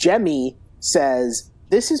 Jemmy says,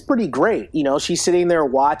 this is pretty great. She's sitting there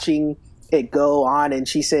watching it go on, and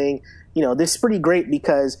she's saying, this is pretty great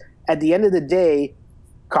because at the end of the day,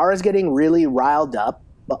 Cara's getting really riled up,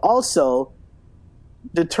 but also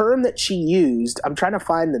the term that she used, I'm trying to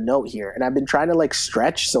find the note here, and I've been trying to like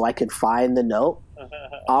stretch so I could find the note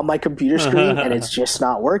on my computer screen, and it's just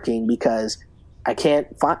not working because I can't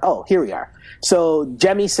find. Oh, here we are. So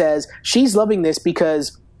Jemmy says she's loving this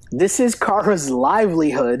because this is Cara's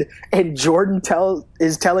livelihood, and Jordan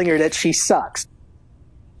is telling her that she sucks.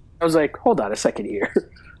 I was like, hold on a second here.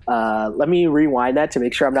 Let me rewind that to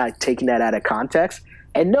make sure I'm not taking that out of context.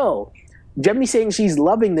 And no, Jemmy's saying she's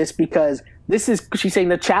loving this because she's saying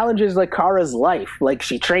the challenge is like Cara's life. Like,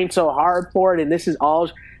 she trained so hard for it, and this is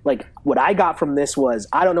all, like, what I got from this was,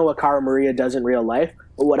 I don't know what Cara Maria does in real life,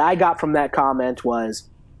 but what I got from that comment was,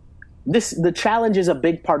 the challenge is a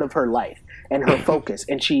big part of her life and her focus,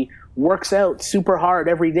 and she works out super hard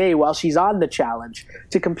every day while she's on the challenge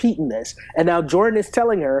to compete in this. And now Jordan is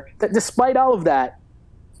telling her that despite all of that,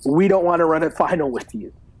 we don't want to run a final with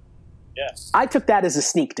you. Yes. I took that as a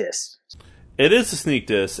sneak diss. It is a sneak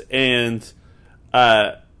diss, and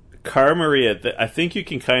Cara Maria, I think you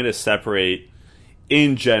can kind of separate,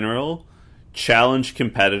 in general, challenge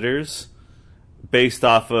competitors based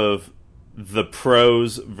off of the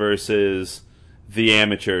pros versus the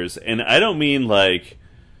amateurs. And I don't mean like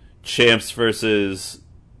champs versus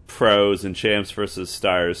pros and champs versus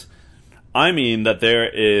stars. I mean that there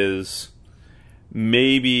is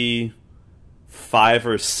maybe 5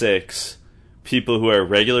 or 6 people who are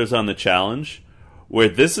regulars on the challenge where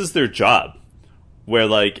this is their job, where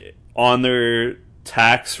like on their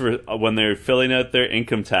tax when they're filling out their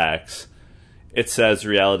income tax, it says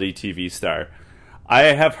reality TV star. I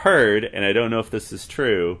have heard, and I don't know if this is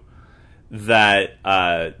true, that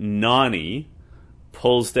Nani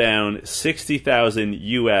pulls down $60,000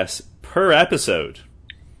 US per episode.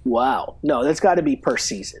 Wow. No, that's got to be per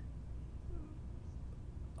season.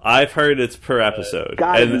 I've heard it's per episode.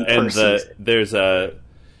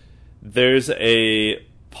 There's a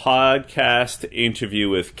podcast interview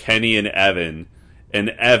with Kenny and Evan, and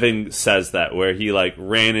Evan says that, where he like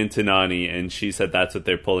ran into Nani and she said that's what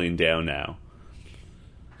they're pulling down now.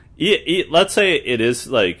 Let's say it is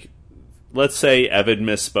like, let's say Evan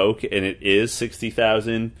misspoke and it is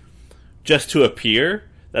 60,000 just to appear.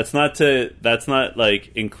 That's not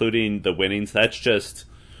like including the winnings. That's just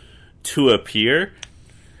to appear.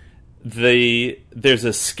 There's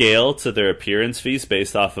a scale to their appearance fees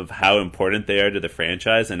based off of how important they are to the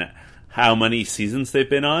franchise and how many seasons they've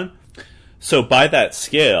been on. So by that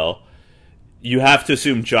scale, you have to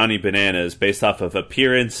assume Johnny Bananas based off of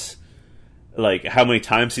appearance, like how many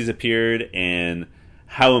times he's appeared and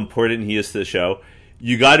how important he is to the show.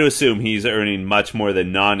 You got to assume he's earning much more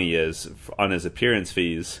than Nani is on his appearance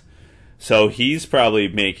fees. So he's probably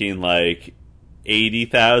making like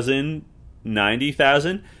 80,000,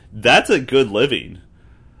 90,000. That's a good living.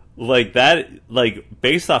 Like that, like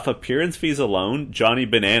based off appearance fees alone, Johnny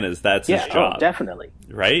Bananas, that's his job. Oh, definitely.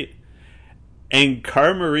 Right? And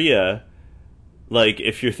Cara Maria, like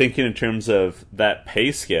if you're thinking in terms of that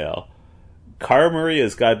pay scale, Cara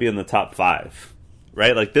Maria's got to be in the top 5.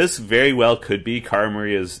 Right? Like this very well could be Cara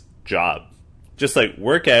Maria's job. Just like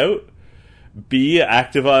work out, be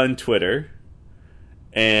active on Twitter,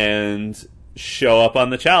 and show up on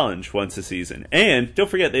the challenge once a season. And don't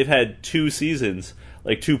forget, they've had 2 seasons,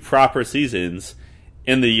 like 2 proper seasons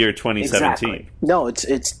in the year 2017. Exactly. No,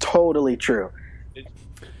 it's totally true.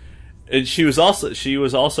 And she was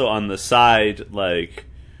also on the side, like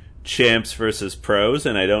champs versus pros,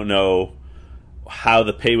 and I don't know how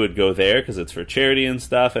the pay would go there because it's for charity and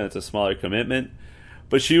stuff, and it's a smaller commitment.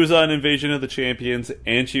 But she was on Invasion of the Champions,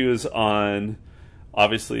 and she was on,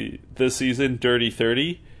 obviously, this season, Dirty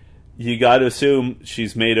 30. You got to assume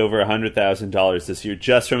she's made over $100,000 this year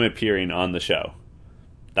just from appearing on the show.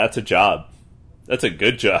 That's a job. That's a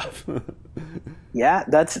good job. Yeah,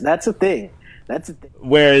 that's a thing. That's a thing.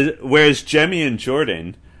 Whereas Jemmye and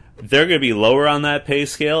Jordan, they're going to be lower on that pay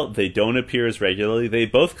scale. They don't appear as regularly. They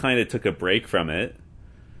both kind of took a break from it.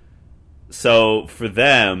 So for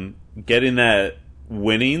them, getting that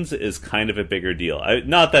winnings is kind of a bigger deal.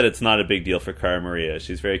 Not that it's not a big deal for Cara Maria.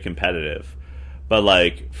 She's very competitive. But,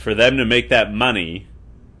 like, for them to make that money,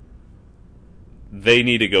 they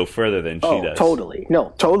need to go further than she does. Totally.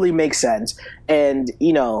 No, totally makes sense. And,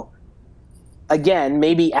 you know, again,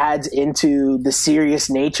 maybe adds into the serious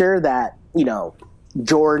nature that, you know,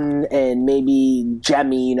 Jordan and maybe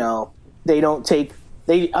Jemmye, you know, they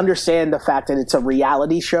understand the fact that it's a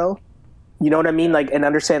reality show. You know what I mean? Like, and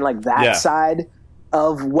understand, like, that side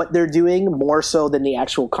of what they're doing more so than the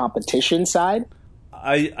actual competition side.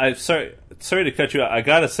 I'm sorry to cut you out. I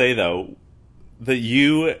gotta say though, that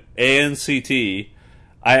you and CT,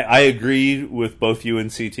 I agree with both you and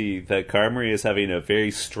CT that Cara Maria is having a very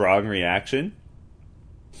strong reaction,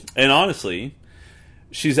 and honestly,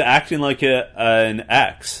 she's acting like an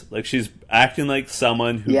ex. Like she's acting like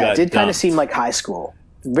someone who got it did kind of dumped. seem like high school,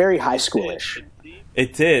 very high schoolish.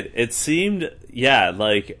 It did. It seemed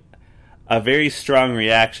like a very strong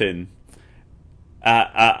reaction.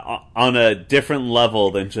 On a different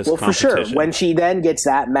level than just competition. For sure. When she then gets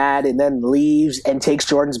that mad and then leaves and takes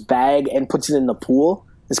Jordan's bag and puts it in the pool,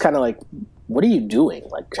 it's kind of like, what are you doing?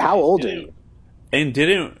 Like, how old are you? And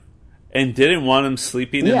didn't want him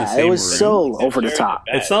sleeping in the same room. Yeah, it was so over the top.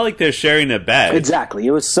 It's not like they're sharing a bed. Exactly.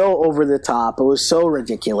 It was so over the top. It was so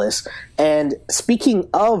ridiculous. And speaking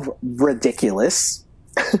of ridiculous,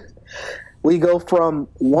 we go from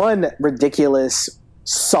one ridiculous,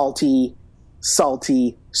 salty,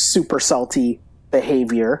 super salty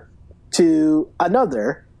behavior to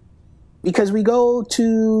another, because we go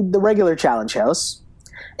to the regular challenge house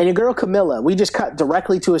and your girl Camilla, we just cut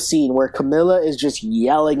directly to a scene where Camilla is just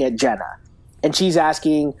yelling at Jenna and she's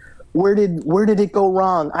asking, where did it go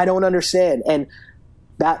wrong? I don't understand. And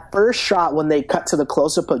that first shot when they cut to the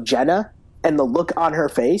close-up of Jenna and the look on her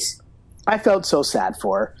face, I felt so sad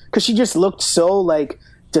for her because she just looked so like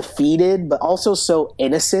defeated but also so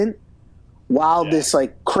innocent. While this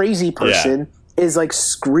like crazy person is like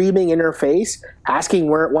screaming in her face, asking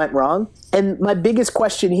where it went wrong. And my biggest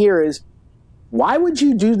question here is, why would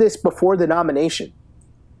you do this before the nomination?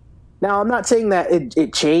 Now, I'm not saying that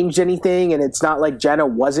it changed anything, and it's not like Jenna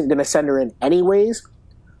wasn't going to send her in anyways,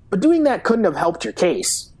 but doing that couldn't have helped your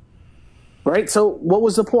case, right? So what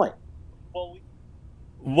was the point?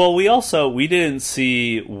 Well, we didn't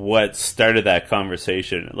see what started that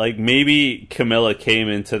conversation. Like, maybe Camilla came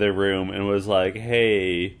into the room and was like,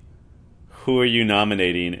 hey, who are you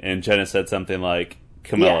nominating? And Jenna said something like,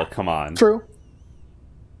 Camilla, come on. True.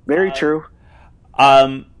 Very true.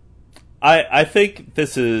 I think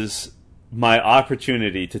this is my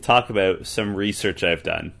opportunity to talk about some research I've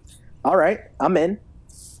done. All right, I'm in.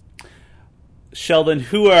 Sheldon,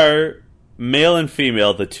 who are male and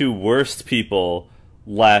female the two worst people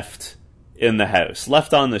left in the house,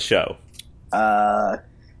 left on the show?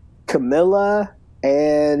 Camilla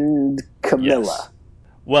and Camilla. Yes.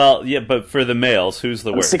 Well, yeah, but for the males, who's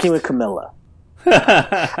the worst? I'm sticking with Camilla.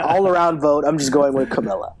 All around vote, I'm just going with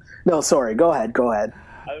Camilla. No, sorry, go ahead.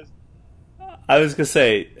 I was going to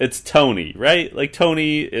say, it's Tony, right? Like,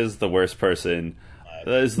 Tony is the worst person.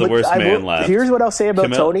 Is the worst man left. Here's what I'll say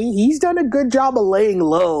about Tony. He's done a good job of laying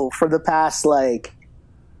low for the past,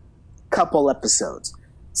 couple episodes.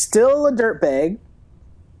 Still a dirtbag,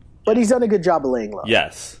 but he's done a good job of laying low.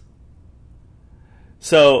 Yes.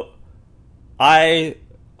 So, I've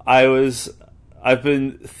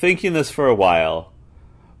been thinking this for a while,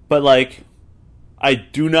 but, I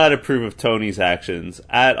do not approve of Tony's actions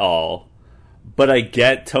at all. But I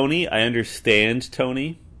get Tony. I understand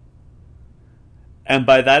Tony. And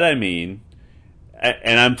by that I mean,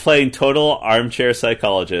 and I'm playing total armchair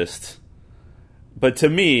psychologist, but to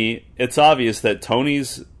me, it's obvious that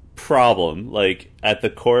Tony's problem, at the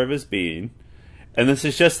core of his being, and this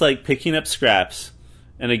is just picking up scraps,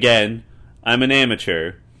 and again, I'm an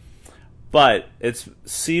amateur, but it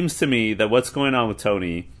seems to me that what's going on with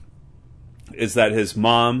Tony is that his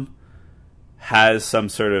mom has some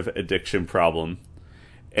sort of addiction problem,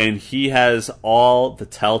 and he has all the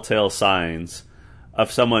telltale signs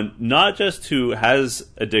of someone not just who has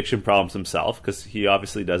addiction problems himself, because he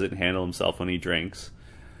obviously doesn't handle himself when he drinks,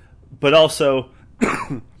 but also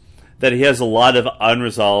that he has a lot of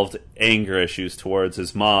unresolved anger issues towards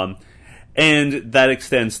his mom, and that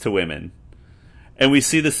extends to women. And we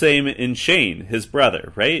see the same in Shane, his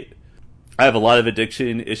brother, right? I have a lot of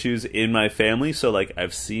addiction issues in my family, so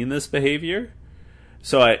I've seen this behavior.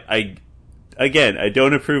 So I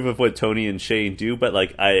don't approve of what Tony and Shane do, but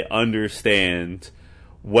I understand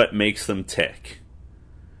what makes them tick,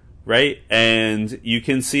 right? And you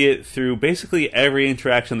can see it through basically every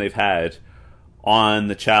interaction they've had on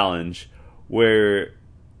the challenge, where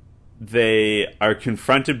they are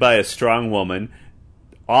confronted by a strong woman,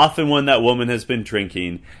 often when that woman has been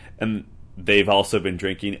drinking, and they've also been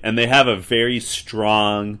drinking, and they have a very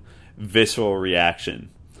strong, visceral reaction.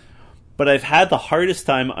 But I've had the hardest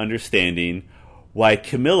time understanding why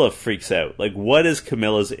Camilla freaks out. What is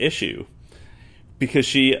Camilla's issue? Because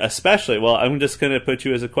she especially, I'm just going to put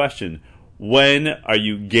you as a question. When are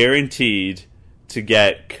you guaranteed to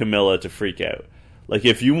get Camilla to freak out?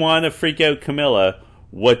 If you want to freak out Camilla,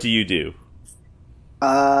 what do you do?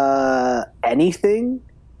 Anything?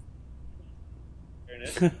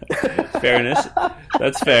 Fairness.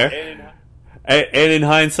 That's fair. And in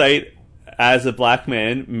hindsight, as a black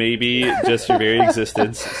man, maybe just your very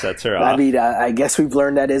existence sets her off. I mean, I guess we've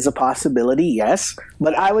learned that is a possibility, yes.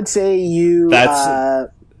 But I would say you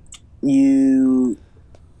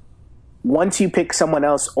once you pick someone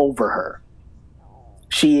else over her,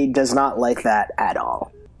 she does not like that at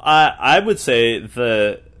all. I would say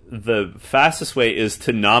the fastest way is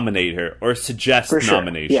to nominate her or suggest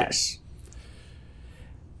nomination. Yes.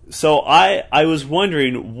 So I was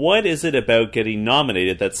wondering, what is it about getting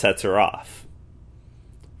nominated that sets her off?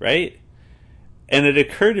 Right? And it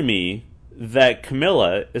occurred to me that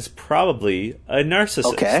Camilla is probably a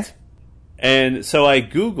narcissist. Okay. And so I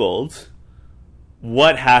Googled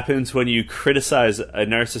what happens when you criticize a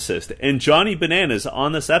narcissist. And Johnny Bananas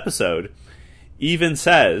on this episode even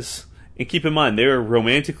says, and keep in mind, they were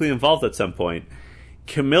romantically involved at some point,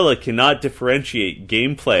 Camilla cannot differentiate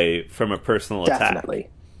gameplay from a personal attack. Definitely.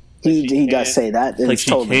 He does say that. And it's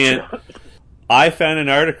totally true. I found an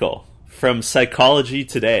article from Psychology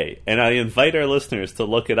Today, and I invite our listeners to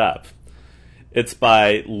look it up. It's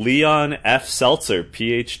by Leon F. Seltzer,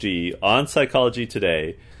 PhD, on Psychology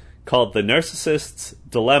Today, called The Narcissist's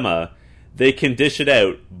Dilemma. They can dish it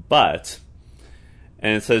out, but...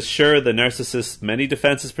 And it says, sure, the narcissist's many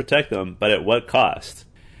defenses protect them, but at what cost?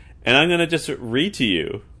 And I'm going to just read to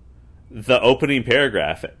you the opening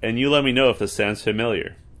paragraph, and you let me know if this sounds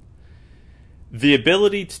familiar. The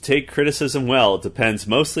ability to take criticism well depends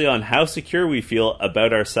mostly on how secure we feel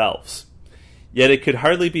about ourselves. Yet it could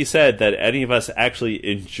hardly be said that any of us actually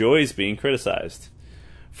enjoys being criticized.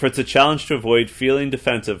 For it's a challenge to avoid feeling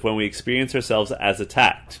defensive when we experience ourselves as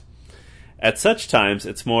attacked. At such times,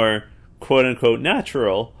 it's more quote-unquote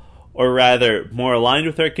natural, or rather more aligned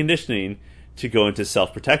with our conditioning, to go into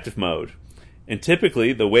self-protective mode. And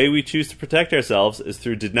typically, the way we choose to protect ourselves is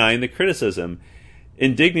through denying the criticism,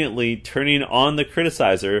 indignantly turning on the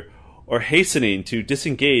criticizer, or hastening to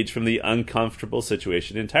disengage from the uncomfortable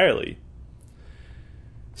situation entirely.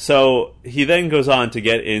 So he then goes on to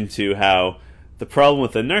get into how the problem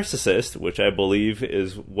with the narcissist, which I believe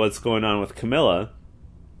is what's going on with Camilla,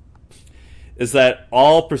 is that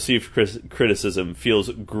all perceived criticism feels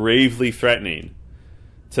gravely threatening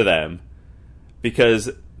to them because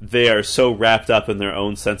they are so wrapped up in their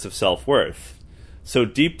own sense of self-worth. So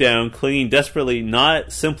deep down, clinging desperately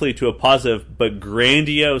not simply to a positive but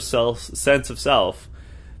grandiose sense of self,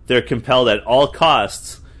 they're compelled at all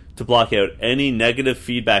costs to block out any negative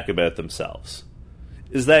feedback about themselves.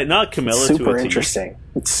 Is that not Camilla to a T? Super interesting.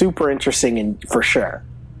 It's super interesting, and for sure.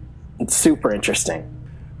 It's super interesting.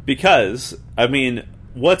 Because, I mean,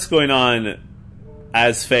 what's going on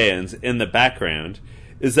as fans in the background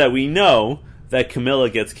is that we know that Camilla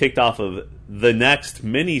gets kicked off of the next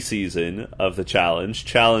mini-season of the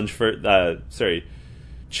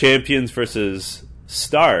Champions versus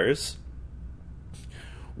Stars,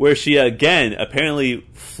 where she again apparently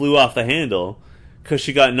flew off the handle because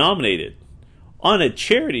she got nominated on a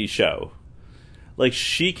charity show. Like,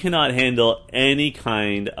 she cannot handle any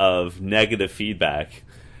kind of negative feedback.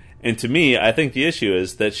 And to me, I think the issue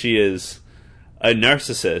is that she is a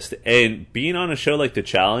narcissist. And being on a show like The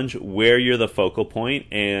Challenge, where you're the focal point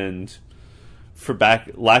and, for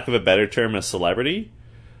lack of a better term, a celebrity,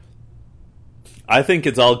 I think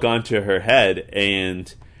it's all gone to her head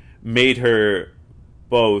and made her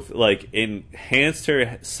both, like, enhanced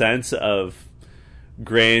her sense of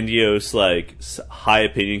grandiose, like, high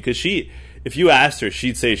opinion. Because she, if you asked her,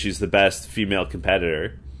 she'd say she's the best female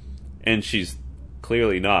competitor. And she's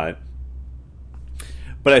clearly not.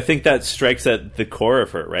 But I think that strikes at the core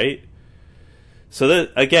of her, right? So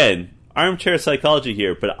that, again, armchair psychology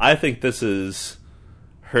here, but I think this is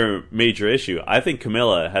her major issue. I think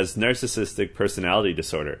Camilla has narcissistic personality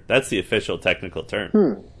disorder. That's the official technical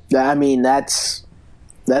term. I mean, that's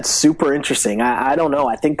super interesting. I don't know.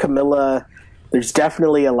 I think Camilla, there's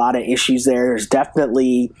definitely a lot of issues there. There's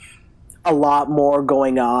definitely a lot more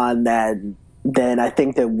going on than I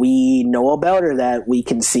think that we know about or that we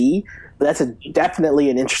can see. But that's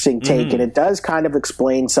definitely an interesting take, and it does kind of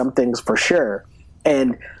explain some things for sure.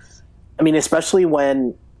 And, I mean, especially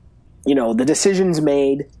when, you know, the decision's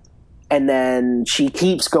made, and then she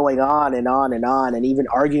keeps going on and on and on, and even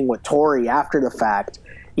arguing with Tori after the fact.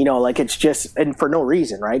 You know, like, it's just, and for no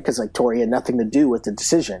reason, right? Because, like, Tori had nothing to do with the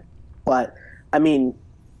decision. But, I mean,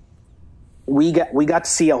 we got to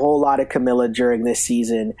see a whole lot of Camilla during this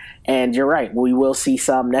season, and you're right, we will see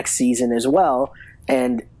some next season as well.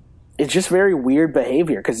 And it's just very weird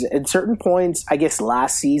behavior, because at certain points, I guess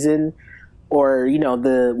last season, or, you know,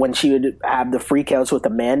 when she would have the freakouts with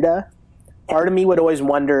Amanda, part of me would always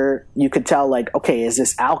wonder, you could tell, like, okay, is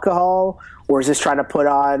this alcohol, or is this trying to put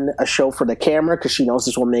on a show for the camera because she knows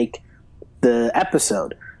this will make the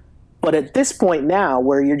episode? But at this point now,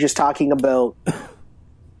 where you're just talking about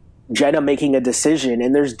Jenna making a decision,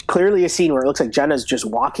 and there's clearly a scene where it looks like Jenna's just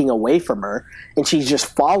walking away from her, and she's just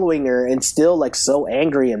following her and still, like, so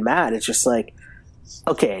angry and mad. It's just like,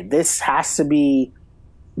 okay, this has to be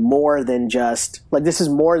more than just, like, this is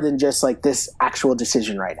more than just, like, this actual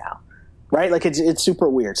decision right now. Right? Like, it's super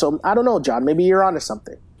weird. So, I don't know, John. Maybe you're onto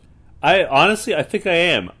something. I think I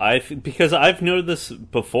am. Because I've noted this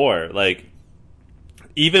before. Like,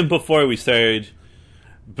 even before we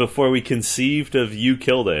conceived of You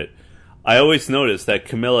Killed It, I always noticed that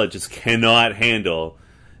Camilla just cannot handle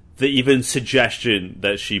the even suggestion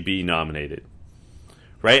that she be nominated.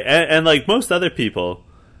 Right? And like most other people,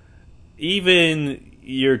 even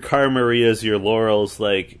your Cara Marias, your Laurels,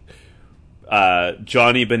 like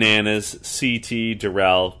Johnny Bananas, CT,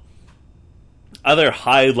 Darrell, other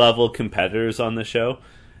high-level competitors on the show,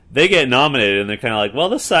 they get nominated and they're kind of like, well,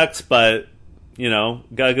 this sucks, but, you know,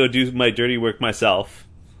 gotta go do my dirty work myself.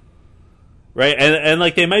 Right? And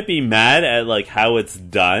like, they might be mad at, like, how it's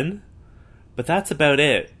done, but that's about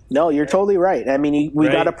it. No, you're totally right. I mean, we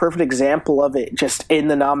got a perfect example of it just in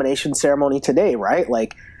the nomination ceremony today, right?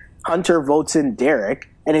 Like, Hunter votes in Derek,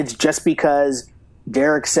 and it's just because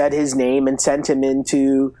Derek said his name and sent him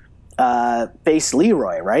into face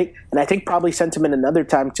Leroy, right? And I think probably sent him in another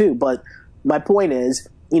time too. But my point is,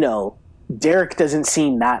 you know, Derek doesn't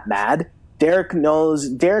seem that mad. Derek knows,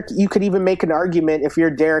 you could even make an argument if you're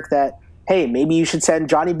Derek that hey, maybe you should send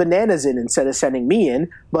Johnny Bananas in instead of sending me in.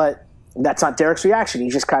 But that's not Derek's reaction.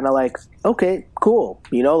 He's just kind of like, okay, cool.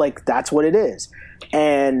 Like that's what it is.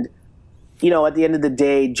 And, at the end of the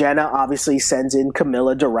day, Jenna obviously sends in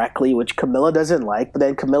Camilla directly, which Camilla doesn't like. But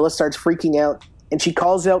then Camilla starts freaking out and she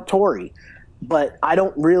calls out Tori. But I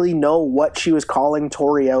don't really know what she was calling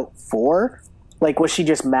Tori out for. Like, was she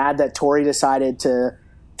just mad that Tori decided to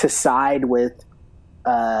side with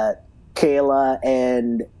Kayla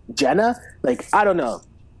and Jenna? Like, I don't know.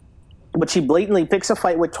 But she blatantly picks a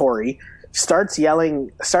fight with Tori, starts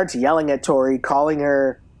yelling at Tori, calling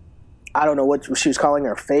her, I don't know what she was calling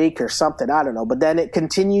her, fake or something, I don't know. But then it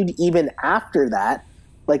continued even after that.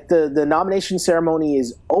 Like, the nomination ceremony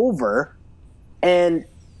is over, and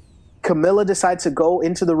Camilla decides to go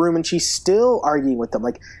into the room and she's still arguing with them.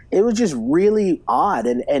 Like, it was just really odd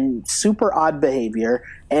and super odd behavior.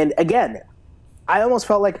 And again, I almost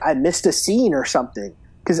felt like I missed a scene or something,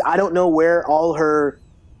 because I don't know where all her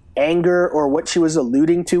anger or what she was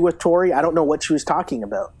alluding to with Tori. I don't know what she was talking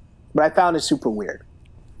about, but I found it super weird.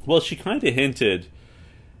 Well, she kind of hinted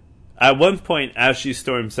at one point as she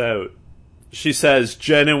storms out. She says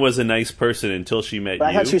Jenna was a nice person until she met you.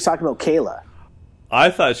 I thought she was talking about Kayla. I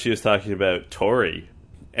thought she was talking about Tori,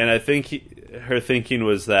 and I think her thinking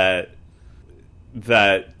was that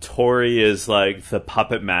Tori is like the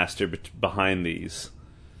puppet master behind these.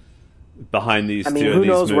 I mean, who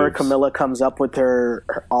knows where Camilla comes up with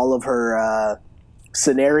all of her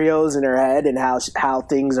scenarios in her head and how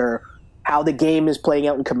things are, how the game is playing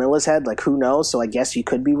out in Camilla's head. Like, who knows? So I guess you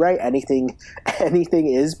could be right. Anything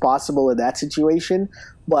is possible in that situation.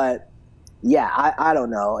 But yeah, I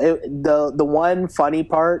don't know. The one funny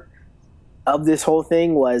part of this whole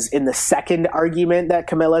thing was in the second argument that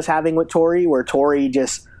Camilla's having with Tori, where Tori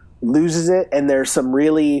just loses it, and there's some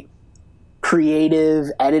really creative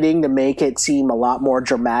editing to make it seem a lot more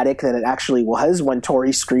dramatic than it actually was when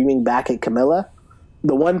Tori's screaming back at Camilla.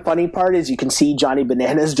 The one funny part is you can see Johnny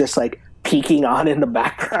Bananas just like peeking on in the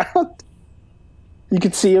background. You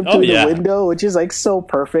can see him through the window, which is like so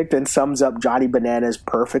perfect and sums up Johnny Bananas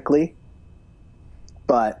perfectly.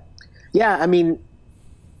 But yeah, I mean,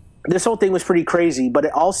 this whole thing was pretty crazy, but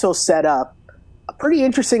it also set up a pretty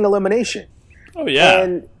interesting elimination. Oh, yeah.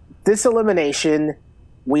 And this elimination,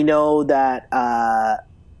 we know that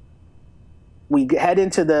we head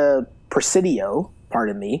into the Presidio,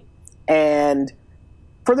 pardon me, and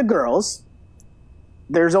for the girls,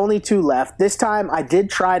 there's only 2 left. This time I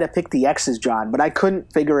did try to pick the X's, John, but I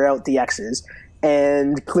couldn't figure out the X's,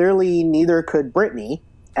 and clearly neither could Brittany,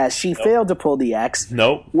 as she failed to pull the X,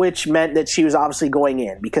 which meant that she was obviously going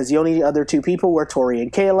in, because the only other 2 people were Tori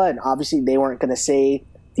and Kayla, and obviously they weren't going to say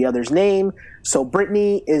the other's name, so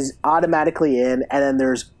Brittany is automatically in. And then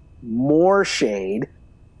there's more shade,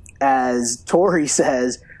 as Tori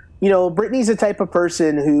says, Brittany's the type of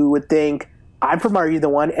person who would think, I'm from Are You the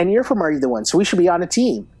One, and you're from Are You the One, so we should be on a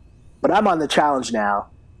team. But I'm on the challenge now,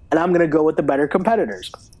 and I'm going to go with the better competitors,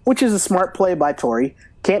 which is a smart play by Tori.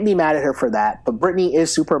 Can't be mad at her for that, but Brittany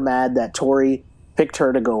is super mad that Tori picked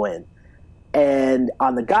her to go in. And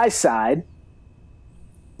on the guy's side,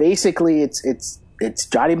 basically it's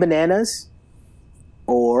Johnny Bananas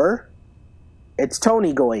or it's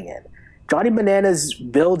Tony going in. Johnny Bananas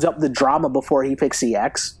builds up the drama before he picks the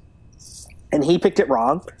X, and he picked it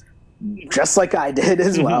wrong, just like I did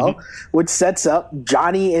as well, which sets up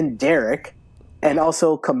Johnny and Derek, and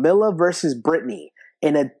also Camilla versus Brittany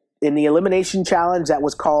in the elimination challenge that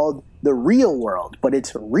was called the Real World, but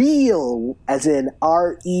it's real as in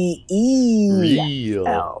REEL.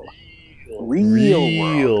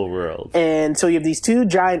 Real world. And so you have these 2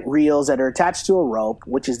 giant reels that are attached to a rope,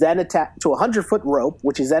 which is then attached to a 100-foot rope,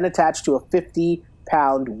 which is then attached to a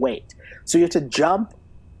 50-pound weight. So you have to jump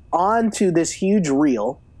onto this huge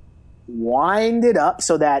reel, wind it up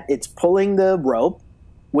so that it's pulling the rope,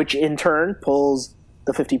 which in turn pulls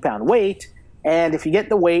the 50-pound weight. And if you get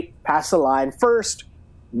the weight past the line first,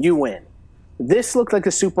 you win. This looked like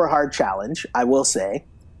a super hard challenge, I will say,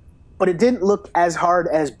 but it didn't look as hard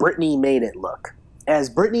as Brittany made it look. As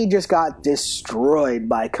Brittany just got destroyed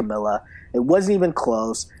by Camilla. It wasn't even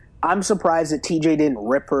close. I'm surprised that TJ didn't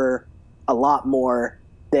rip her a lot more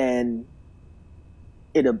than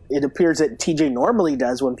it appears that TJ normally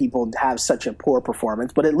does when people have such a poor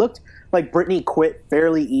performance, but it looked like Brittany quit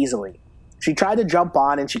fairly easily. She tried to jump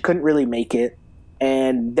on and she couldn't really make it,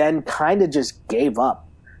 and then kind of just gave up.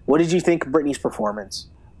 What did you think of Brittany's performance?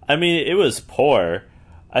 I mean, it was poor.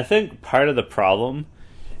 I think part of the problem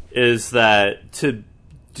is that to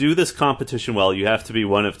do this competition well, you have to be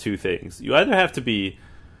one of 2 things. You either have to be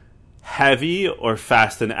heavy or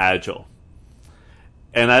fast and agile.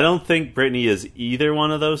 And I don't think Brittany is either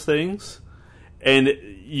one of those things. And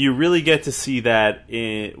you really get to see that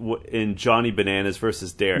in Johnny Bananas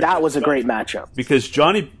versus Derek. That was a great matchup. Because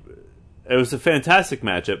it was a fantastic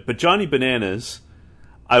matchup, but Johnny Bananas,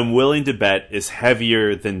 I'm willing to bet, is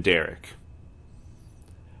heavier than Derek.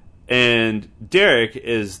 And Derek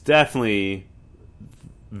is definitely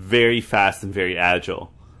very fast and very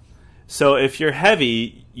agile. So if you're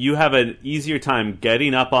heavy, you have an easier time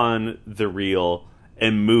getting up on the reel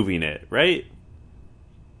and moving it, right?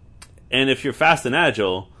 And if you're fast and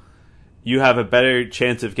agile, you have a better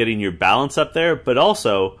chance of getting your balance up there, but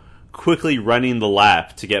also quickly running the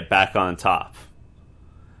lap to get back on top.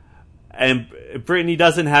 And Brittany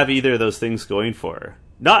doesn't have either of those things going for her.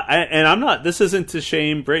 This isn't to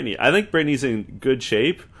shame Brittany. I think Brittany's in good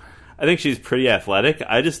shape. I think she's pretty athletic.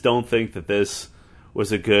 I just don't think that this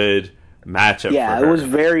was a good matchup for her. Yeah, it was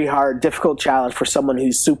very hard, difficult challenge for someone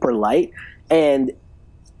who's super light. And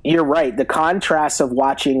you're right, the contrast of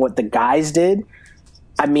watching what the guys did.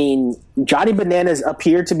 I mean, Johnny Bananas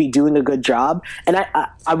appeared to be doing a good job. And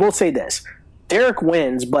I will say this. Derek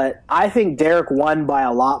wins, but I think Derek won by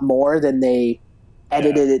a lot more than they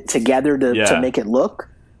edited it together to make it look.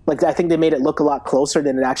 Like, I think they made it look a lot closer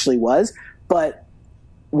than it actually was. But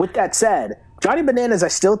with that said, Johnny Bananas, I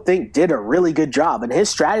still think, did a really good job. And his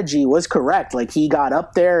strategy was correct. Like, he got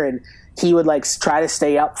up there and he would, like, try to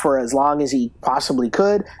stay up for as long as he possibly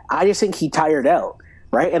could. I just think he tired out,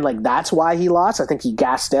 right? And, like, that's why he lost. I think he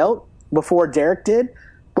gassed out before Derek did.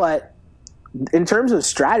 But in terms of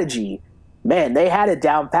strategy, man, they had it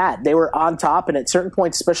down pat. They were on top, and at certain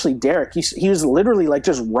points, especially Derek, he was literally, like,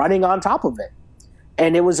 just running on top of it.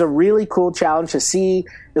 And it was a really cool challenge to see.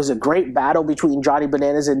 It was a great battle between Johnny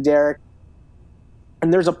Bananas and Derek.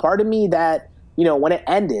 And there's a part of me that, you know, when it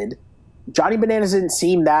ended, Johnny Bananas didn't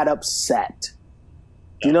seem that upset.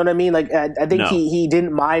 Do you know what I mean? Like, I think he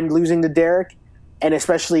didn't mind losing to Derek. And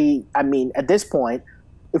especially, I mean, at this point,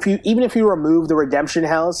 even if you remove the Redemption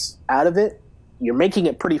House out of it, you're making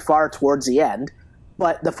it pretty far towards the end.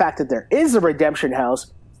 But the fact that there is a Redemption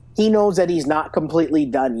House, he knows that he's not completely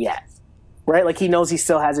done yet. Right? Like, he knows he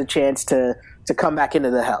still has a chance to come back into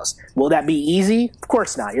the house. Will that be easy? Of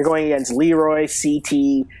course not. You're going against Leroy,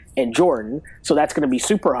 CT, and Jordan, so that's going to be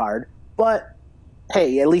super hard. But,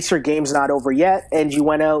 hey, at least your game's not over yet, and you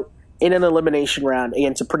went out in an elimination round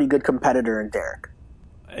against a pretty good competitor in Derek.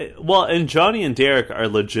 Well, and Johnny and Derek are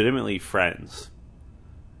legitimately friends.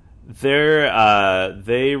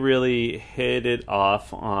 They really hit it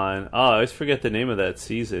off on... Oh, I always forget the name of that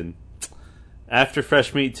season. After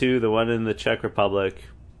Fresh Meat 2, the one in the Czech Republic.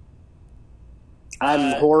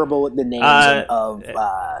 I'm horrible with the names of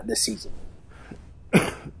the season.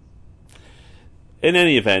 In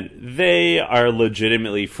any event, they are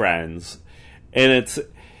legitimately friends. And it's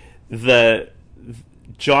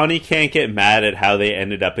Johnny can't get mad at how they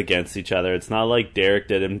ended up against each other. It's not like Derek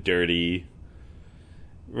did him dirty.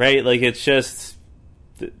 Right? Like, it's just...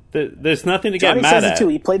 There's nothing to get mad at. Johnny says it too.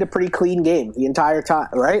 He played a pretty clean game the entire time,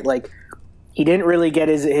 right? Like, he didn't really get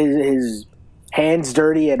his hands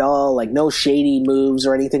dirty at all. Like, no shady moves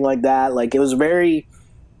or anything like that. Like, it was very,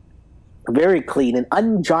 very clean and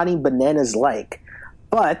un-Johnny Bananas-like.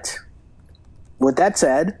 But, with that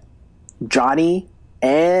said, Johnny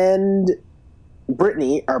and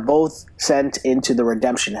Brittany are both sent into the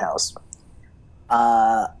Redemption House.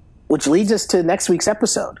 Which leads us to next week's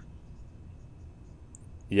episode.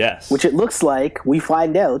 Yes. Which it looks like we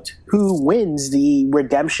find out who wins the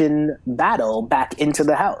redemption battle back into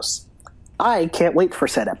the house. I can't wait for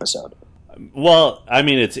said episode. Well, I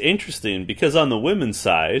mean, it's interesting because on the women's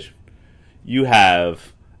side, you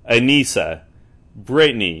have Anissa,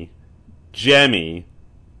 Brittany, Jemmy,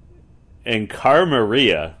 and Cara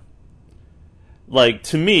Maria. Like,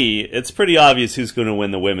 to me, it's pretty obvious who's going to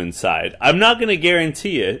win the women's side. I'm not going to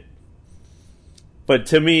guarantee it. But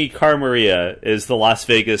to me, Cara Maria is the Las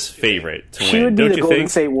Vegas favorite to win. She would be the Golden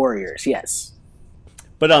State Warriors, yes.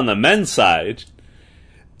 But on the men's side,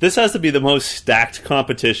 this has to be the most stacked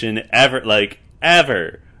competition ever. Like,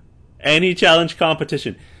 ever. Any challenge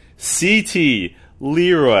competition. CT,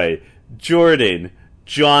 Leroy, Jordan,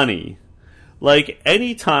 Johnny. Like,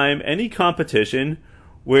 any time, any competition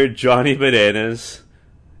where Johnny Bananas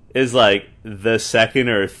is, like, the second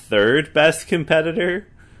or third best competitor...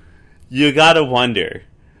 You gotta wonder,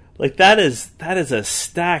 like that is a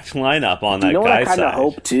stacked lineup on that guy's side. You know what I kind of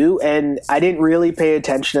hope too, and I didn't really pay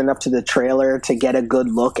attention enough to the trailer to get a good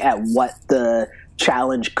look at what the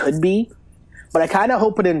challenge could be, but I kind of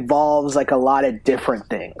hope it involves like a lot of different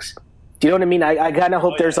things. Do you know what I mean? I kind of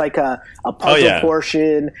hope there's like a puzzle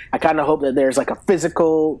portion. I kind of hope that there's like a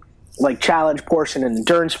physical like challenge portion and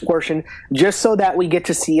endurance portion, just so that we get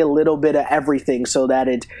to see a little bit of everything, so that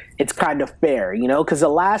it's kind of fair, you know? Because the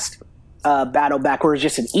last battle back was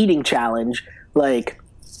just an eating challenge. Like,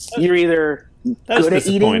 you're either good at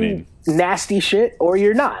eating nasty shit or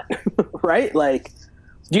you're not, right? Like,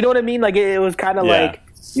 do you know what I mean? Like, it was kind of like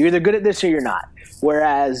you're either good at this or you're not.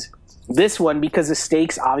 Whereas this one, because the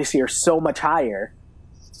stakes obviously are so much higher,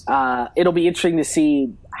 it'll be interesting to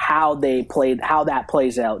see how that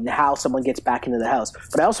plays out and how someone gets back into the house.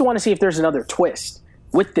 But I also want to see if there's another twist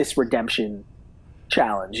with this redemption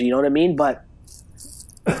challenge. You know what I mean? But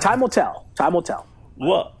time will tell. Time will tell.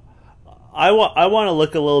 Well, I want to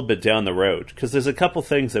look a little bit down the road, because there's a couple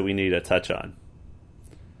things that we need to touch on.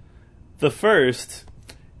 The first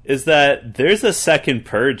is that there's a second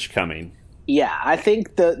purge coming. Yeah, I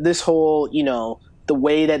think this whole, you know, the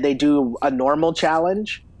way that they do a normal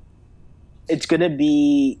challenge, it's going to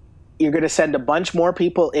be, you're going to send a bunch more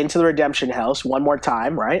people into the redemption house one more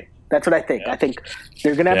time, right? That's what I think. I think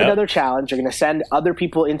they're going to have another challenge. They're going to send other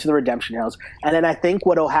people into the redemption house. And then I think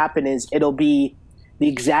what will happen is it'll be the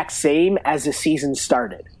exact same as the season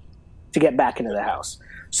started to get back into the house.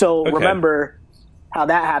 So remember how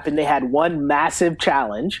that happened. They had one massive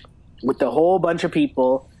challenge with the whole bunch of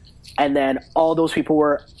people, and then all those people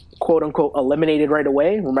were, quote unquote, eliminated right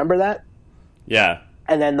away. Remember that? Yeah.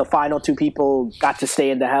 And then the final two people got to stay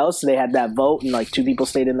in the house. They had that vote, and like two people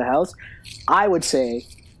stayed in the house. I would say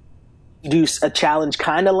do a challenge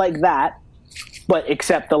kind of like that, but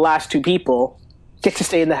except the last two people get to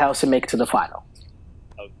stay in the house and make it to the final.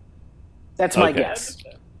 That's my guess.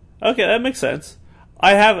 Okay, that makes sense.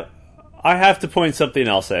 I have to point something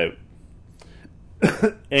else out.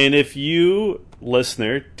 And if you,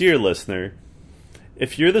 dear listener,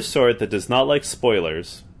 if you're the sort that does not like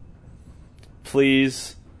spoilers,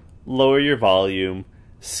 please lower your volume,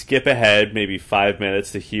 skip ahead maybe 5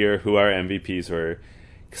 minutes to hear who our MVPs were,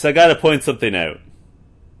 because I got to point something out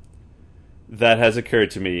that has occurred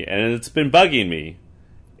to me, and it's been bugging me,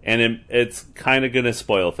 and it's kind of going to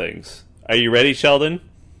spoil things. Are you ready, Sheldon?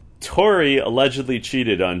 Tori allegedly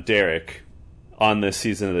cheated on Derek on this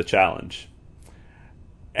season of the challenge.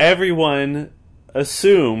 Everyone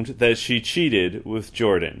assumed that she cheated with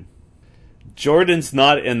Jordan. Jordan's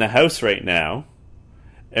not in the house right now,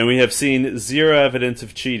 and we have seen zero evidence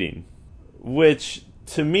of cheating, which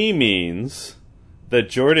to me means that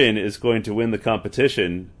Jordan is going to win the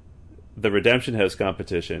competition, the Redemption House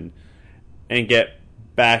competition, and get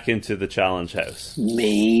back into the challenge house.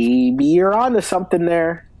 Maybe you're onto something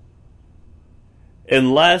there.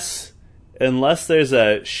 Unless there's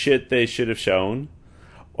a shit they should have shown,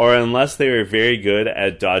 or unless they were very good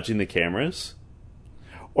at dodging the cameras,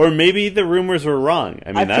 or maybe the rumors were wrong.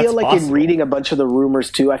 I mean, I feel like possible. In reading a bunch of the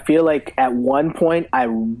rumors too, I feel like at one point I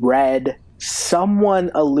read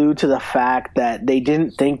someone allude to the fact that they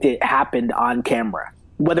didn't think it happened on camera.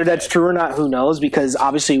 Whether that's true or not, who knows? Because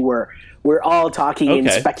obviously we're all talking in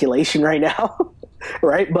speculation right now,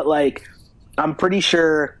 right? But like, I'm pretty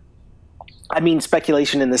sure. I mean,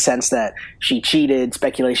 speculation in the sense that she cheated,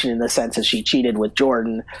 speculation in the sense that she cheated with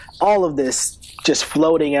Jordan. All of this just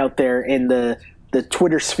floating out there in the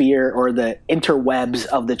Twitter sphere or the interwebs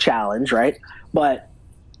of the challenge, right? But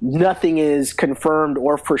nothing is confirmed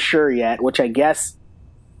or for sure yet, which I guess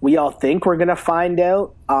we all think we're going to find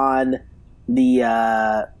out on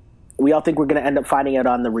the we all think we're going to end up finding out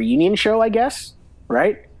on the reunion show, I guess,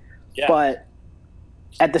 right? Yeah. But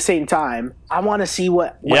at the same time, I want to see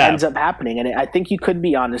what ends up happening, and I think you could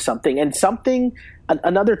be onto something. And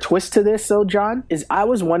another twist to this, though, John, is I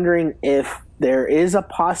was wondering if there is a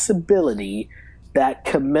possibility that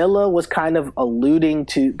Camilla was kind of alluding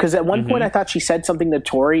to, because at one point I thought she said something to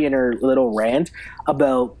Tori in her little rant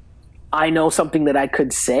about, I know something that I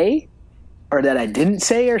could say or that I didn't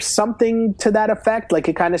say, or something to that effect. Like,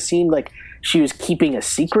 it kind of seemed like she was keeping a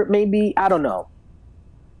secret, maybe. I don't know.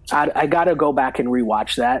 I got to go back and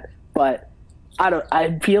rewatch that, but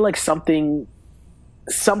I feel like something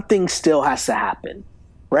still has to happen,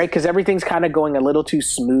 right? Because everything's kind of going a little too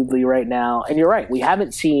smoothly right now. And you're right, we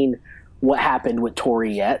haven't seen what happened with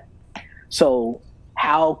Tori yet. So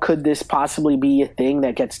how could this possibly be a thing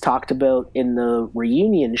that gets talked about in the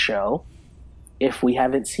reunion show if we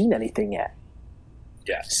haven't seen anything yet?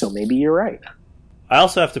 Yeah. So maybe you're right. I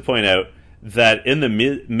also have to point out that in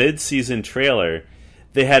the mid-season trailer,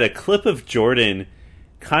 they had a clip of Jordan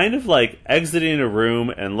kind of like exiting a room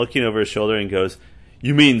and looking over his shoulder and goes,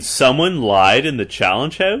 "You mean someone lied in the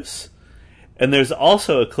challenge house?" And there's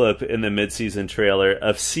also a clip in the mid-season trailer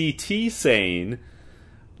of CT saying,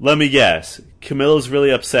 "Let me guess, Camilla's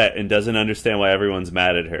really upset and doesn't understand why everyone's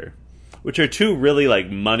mad at her," which are two really like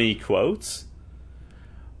money quotes.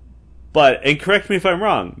 But, and correct me if I'm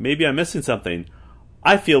wrong, maybe I'm missing something,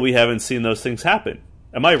 I feel we haven't seen those things happen.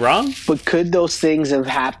 Am I wrong? But could those things have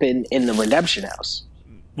happened in the Redemption House?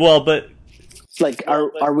 Well, but... Like,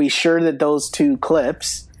 are we sure that those two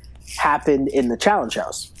clips happened in the Challenge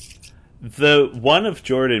House? The one of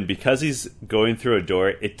Jordan, because he's going through a door,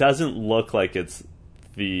 it doesn't look like it's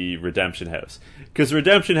the Redemption House. Because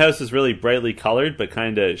Redemption House is really brightly colored, but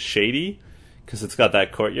kind of shady, because it's got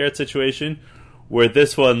that courtyard situation, where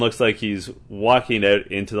this one looks like he's walking out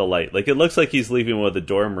into the light. Like, it looks like he's leaving one of the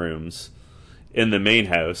dorm rooms in the main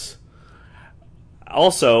house.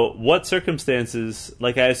 Also, what circumstances...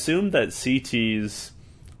 Like, I assume that CT's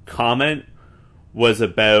comment was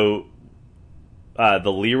about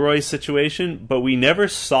the Leroy situation, but we never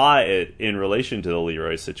saw it in relation to the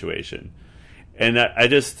Leroy situation. And I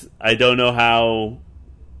don't know how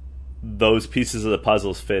those pieces of the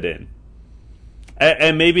puzzles fit in.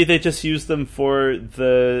 And maybe they just used them for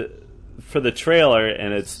the trailer,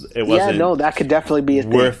 and it wasn't that could definitely be a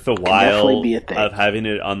thing. Worth the while of having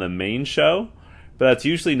it on the main show, but that's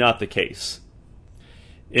usually not the case.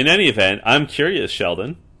 In any event, I'm curious,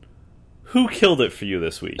 Sheldon, who killed it for you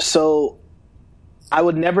this week? So, I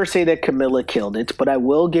would never say that Camilla killed it, but I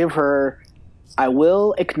will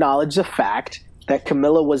acknowledge the fact that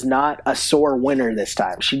Camilla was not a sore winner this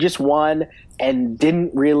time. She just won and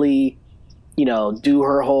didn't really, do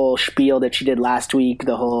her whole spiel that she did last week,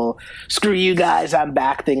 the whole screw you guys, I'm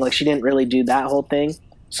back thing. Like, she didn't really do that whole thing.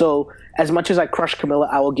 So as much as I crush Camilla,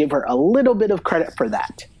 I will give her a little bit of credit for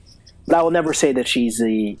that. But I will never say that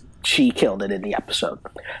she killed it in the episode.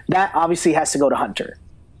 That obviously has to go to Hunter.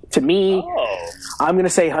 To me, I'm going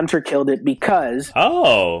to say Hunter killed it because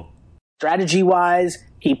strategy-wise,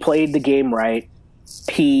 he played the game right.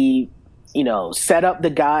 He, set up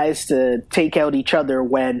the guys to take out each other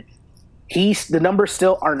when the numbers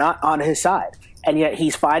still are not on his side. And yet he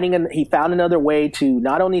found another way to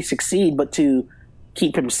not only succeed, but to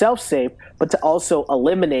keep himself safe, but to also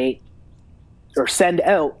eliminate or send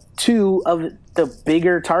out two of the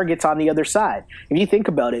bigger targets on the other side. If you think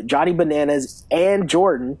about it, Johnny Bananas and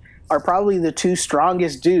Jordan are probably the two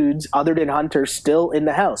strongest dudes other than Hunter still in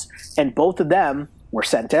the house. And both of them were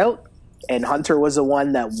sent out, and Hunter was the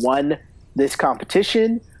one that won this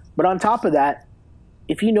competition. But on top of that,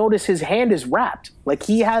 if you notice, his hand is wrapped. Like,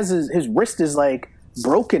 he has his wrist is like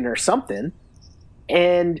broken or something.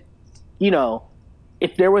 And,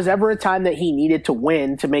 if there was ever a time that he needed to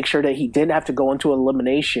win to make sure that he didn't have to go into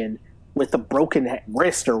elimination with a broken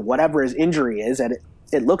wrist or whatever his injury is, and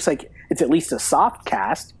it looks like it's at least a soft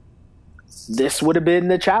cast, this would have been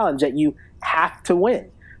the challenge that you have to win.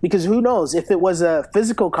 Because who knows, if it was a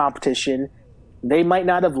physical competition, they might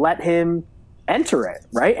not have let him enter it,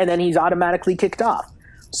 right? And then he's automatically kicked off.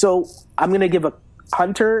 So I'm going to give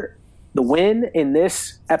Hunter the win in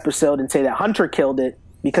this episode and say that Hunter killed it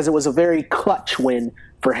because it was a very clutch win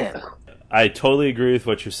for him. I totally agree with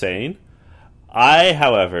what you're saying.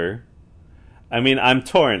 However, I'm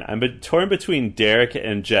torn. I'm torn between Derek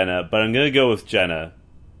and Jenna, but I'm going to go with Jenna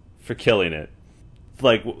for killing it.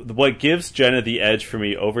 Like, what gives Jenna the edge for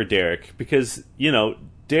me over Derek, because,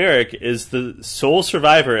 Derek is the sole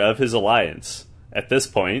survivor of his alliance at this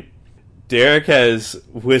point. Derek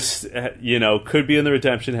could be in the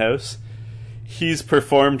Redemption House. He's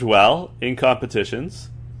performed well in competitions.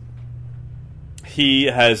 He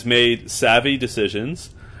has made savvy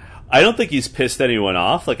decisions. I don't think he's pissed anyone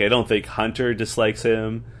off. Like, I don't think Hunter dislikes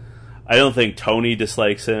him. I don't think Tony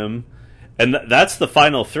dislikes him. And that's the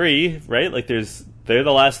final three, right? Like, they're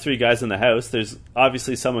the last three guys in the house. There's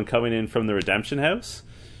obviously someone coming in from the Redemption House,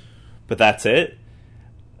 but that's it.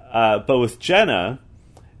 But with Jenna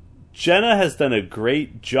has done a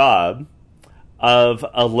great job of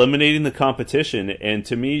eliminating the competition, and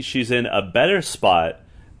to me, she's in a better spot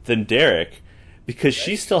than Derek because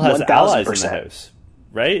she still has 1,000%. Allies in the house,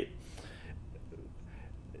 right?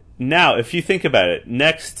 Now, if you think about it,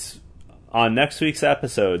 on next week's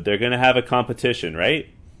episode, they're going to have a competition, right?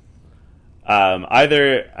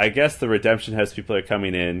 Either, I guess, the Redemption House people are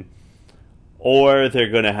coming in, or they're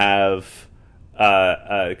going to have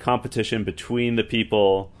a competition between the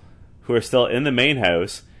people who are still in the main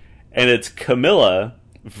house, and it's Camilla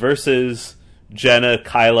versus Jenna,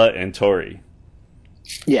 Kyla, and Tori.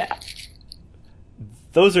 Yeah.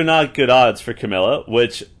 Those are not good odds for Camilla,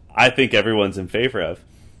 which I think everyone's in favor of.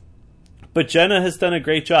 But Jenna has done a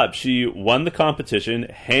great job. She won the competition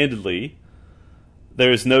handedly.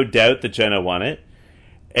 There's no doubt that Jenna won it.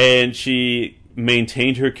 And she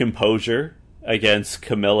maintained her composure against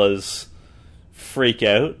Camilla's freak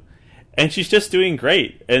out. And she's just doing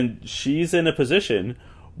great. And she's in a position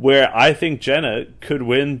where I think Jenna could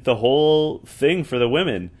win the whole thing for the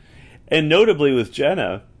women. And notably with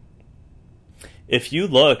Jenna, if you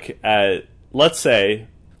look at, let's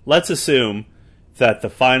assume that the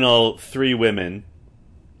final 3 women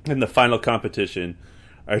in the final competition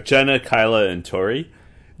are Jenna, Kyla, and Tori.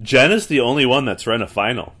 Jenna's the only one that's run a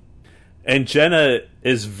final. And Jenna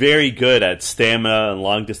is very good at stamina and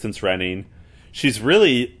long distance running. She's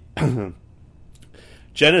really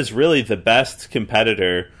Jenna's really the best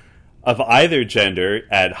competitor of either gender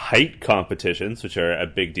at height competitions, which are a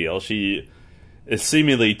big deal. She is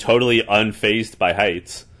seemingly totally unfazed by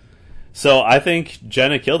heights. So I think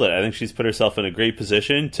Jenna killed it. I think she's put herself in a great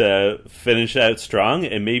position to finish out strong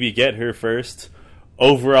and maybe get her first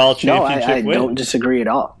overall championship win. I don't disagree at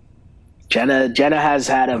all. Jenna has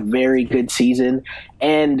had a very good season,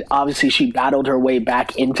 and obviously she battled her way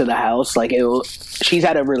back into the house. She's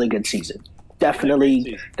had a really good season.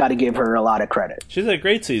 Definitely got to give her a lot of credit. She's had a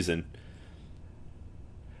great season.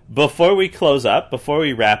 Before we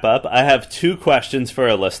wrap up, I have 2 questions for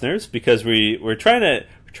our listeners because we're trying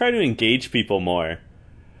to engage people more.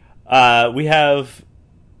 We have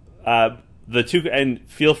the 2, and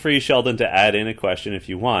feel free, Sheldon, to add in a question if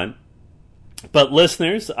you want. But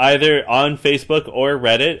listeners, either on Facebook or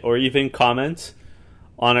Reddit, or even comment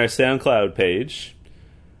on our SoundCloud page,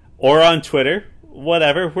 or on Twitter,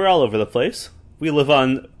 whatever, we're all over the place. We're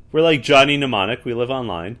like Johnny Mnemonic, we live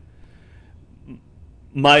online.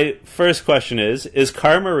 My first question is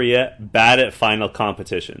Cara Maria bad at final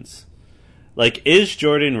competitions? Like, is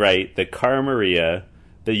Jordan right that Cara Maria,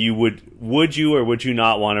 that you would you or would you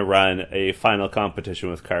not want to run a final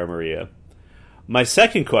competition with Cara Maria? My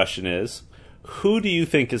second question is, who do you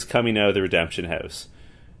think is coming out of the Redemption House?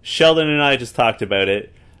 Sheldon and I just talked about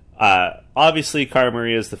it. Obviously, Cara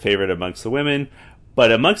Maria is the favorite amongst the women,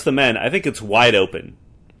 but amongst the men, I think it's wide open.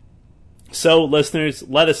 So, listeners,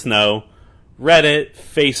 let us know. Reddit,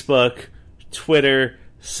 Facebook, Twitter,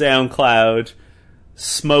 SoundCloud,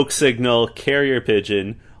 Smoke Signal, Carrier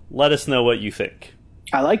Pigeon. Let us know what you think.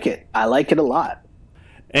 I like it. I like it a lot.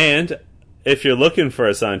 And if you're looking for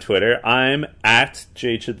us on Twitter, I'm at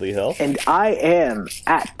J. Chidley Hill. And I am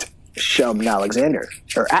at Sheldon Alexander.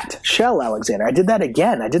 Or at Shell Alexander. I did that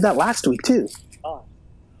again. I did that last week, too.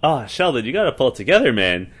 Oh, Sheldon, you got to pull it together,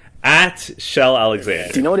 man. At Shell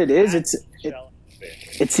Alexander. Do you know what it is?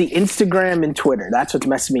 It's the Instagram and Twitter. That's what's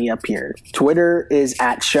messing me up here. Twitter is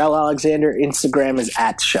at Shell Alexander. Instagram is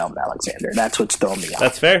at Sheldon Alexander. That's what's throwing me off.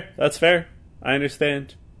 That's fair. I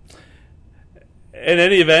understand. In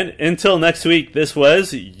any event, until next week, this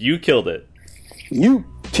was You Killed It. You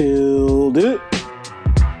killed it.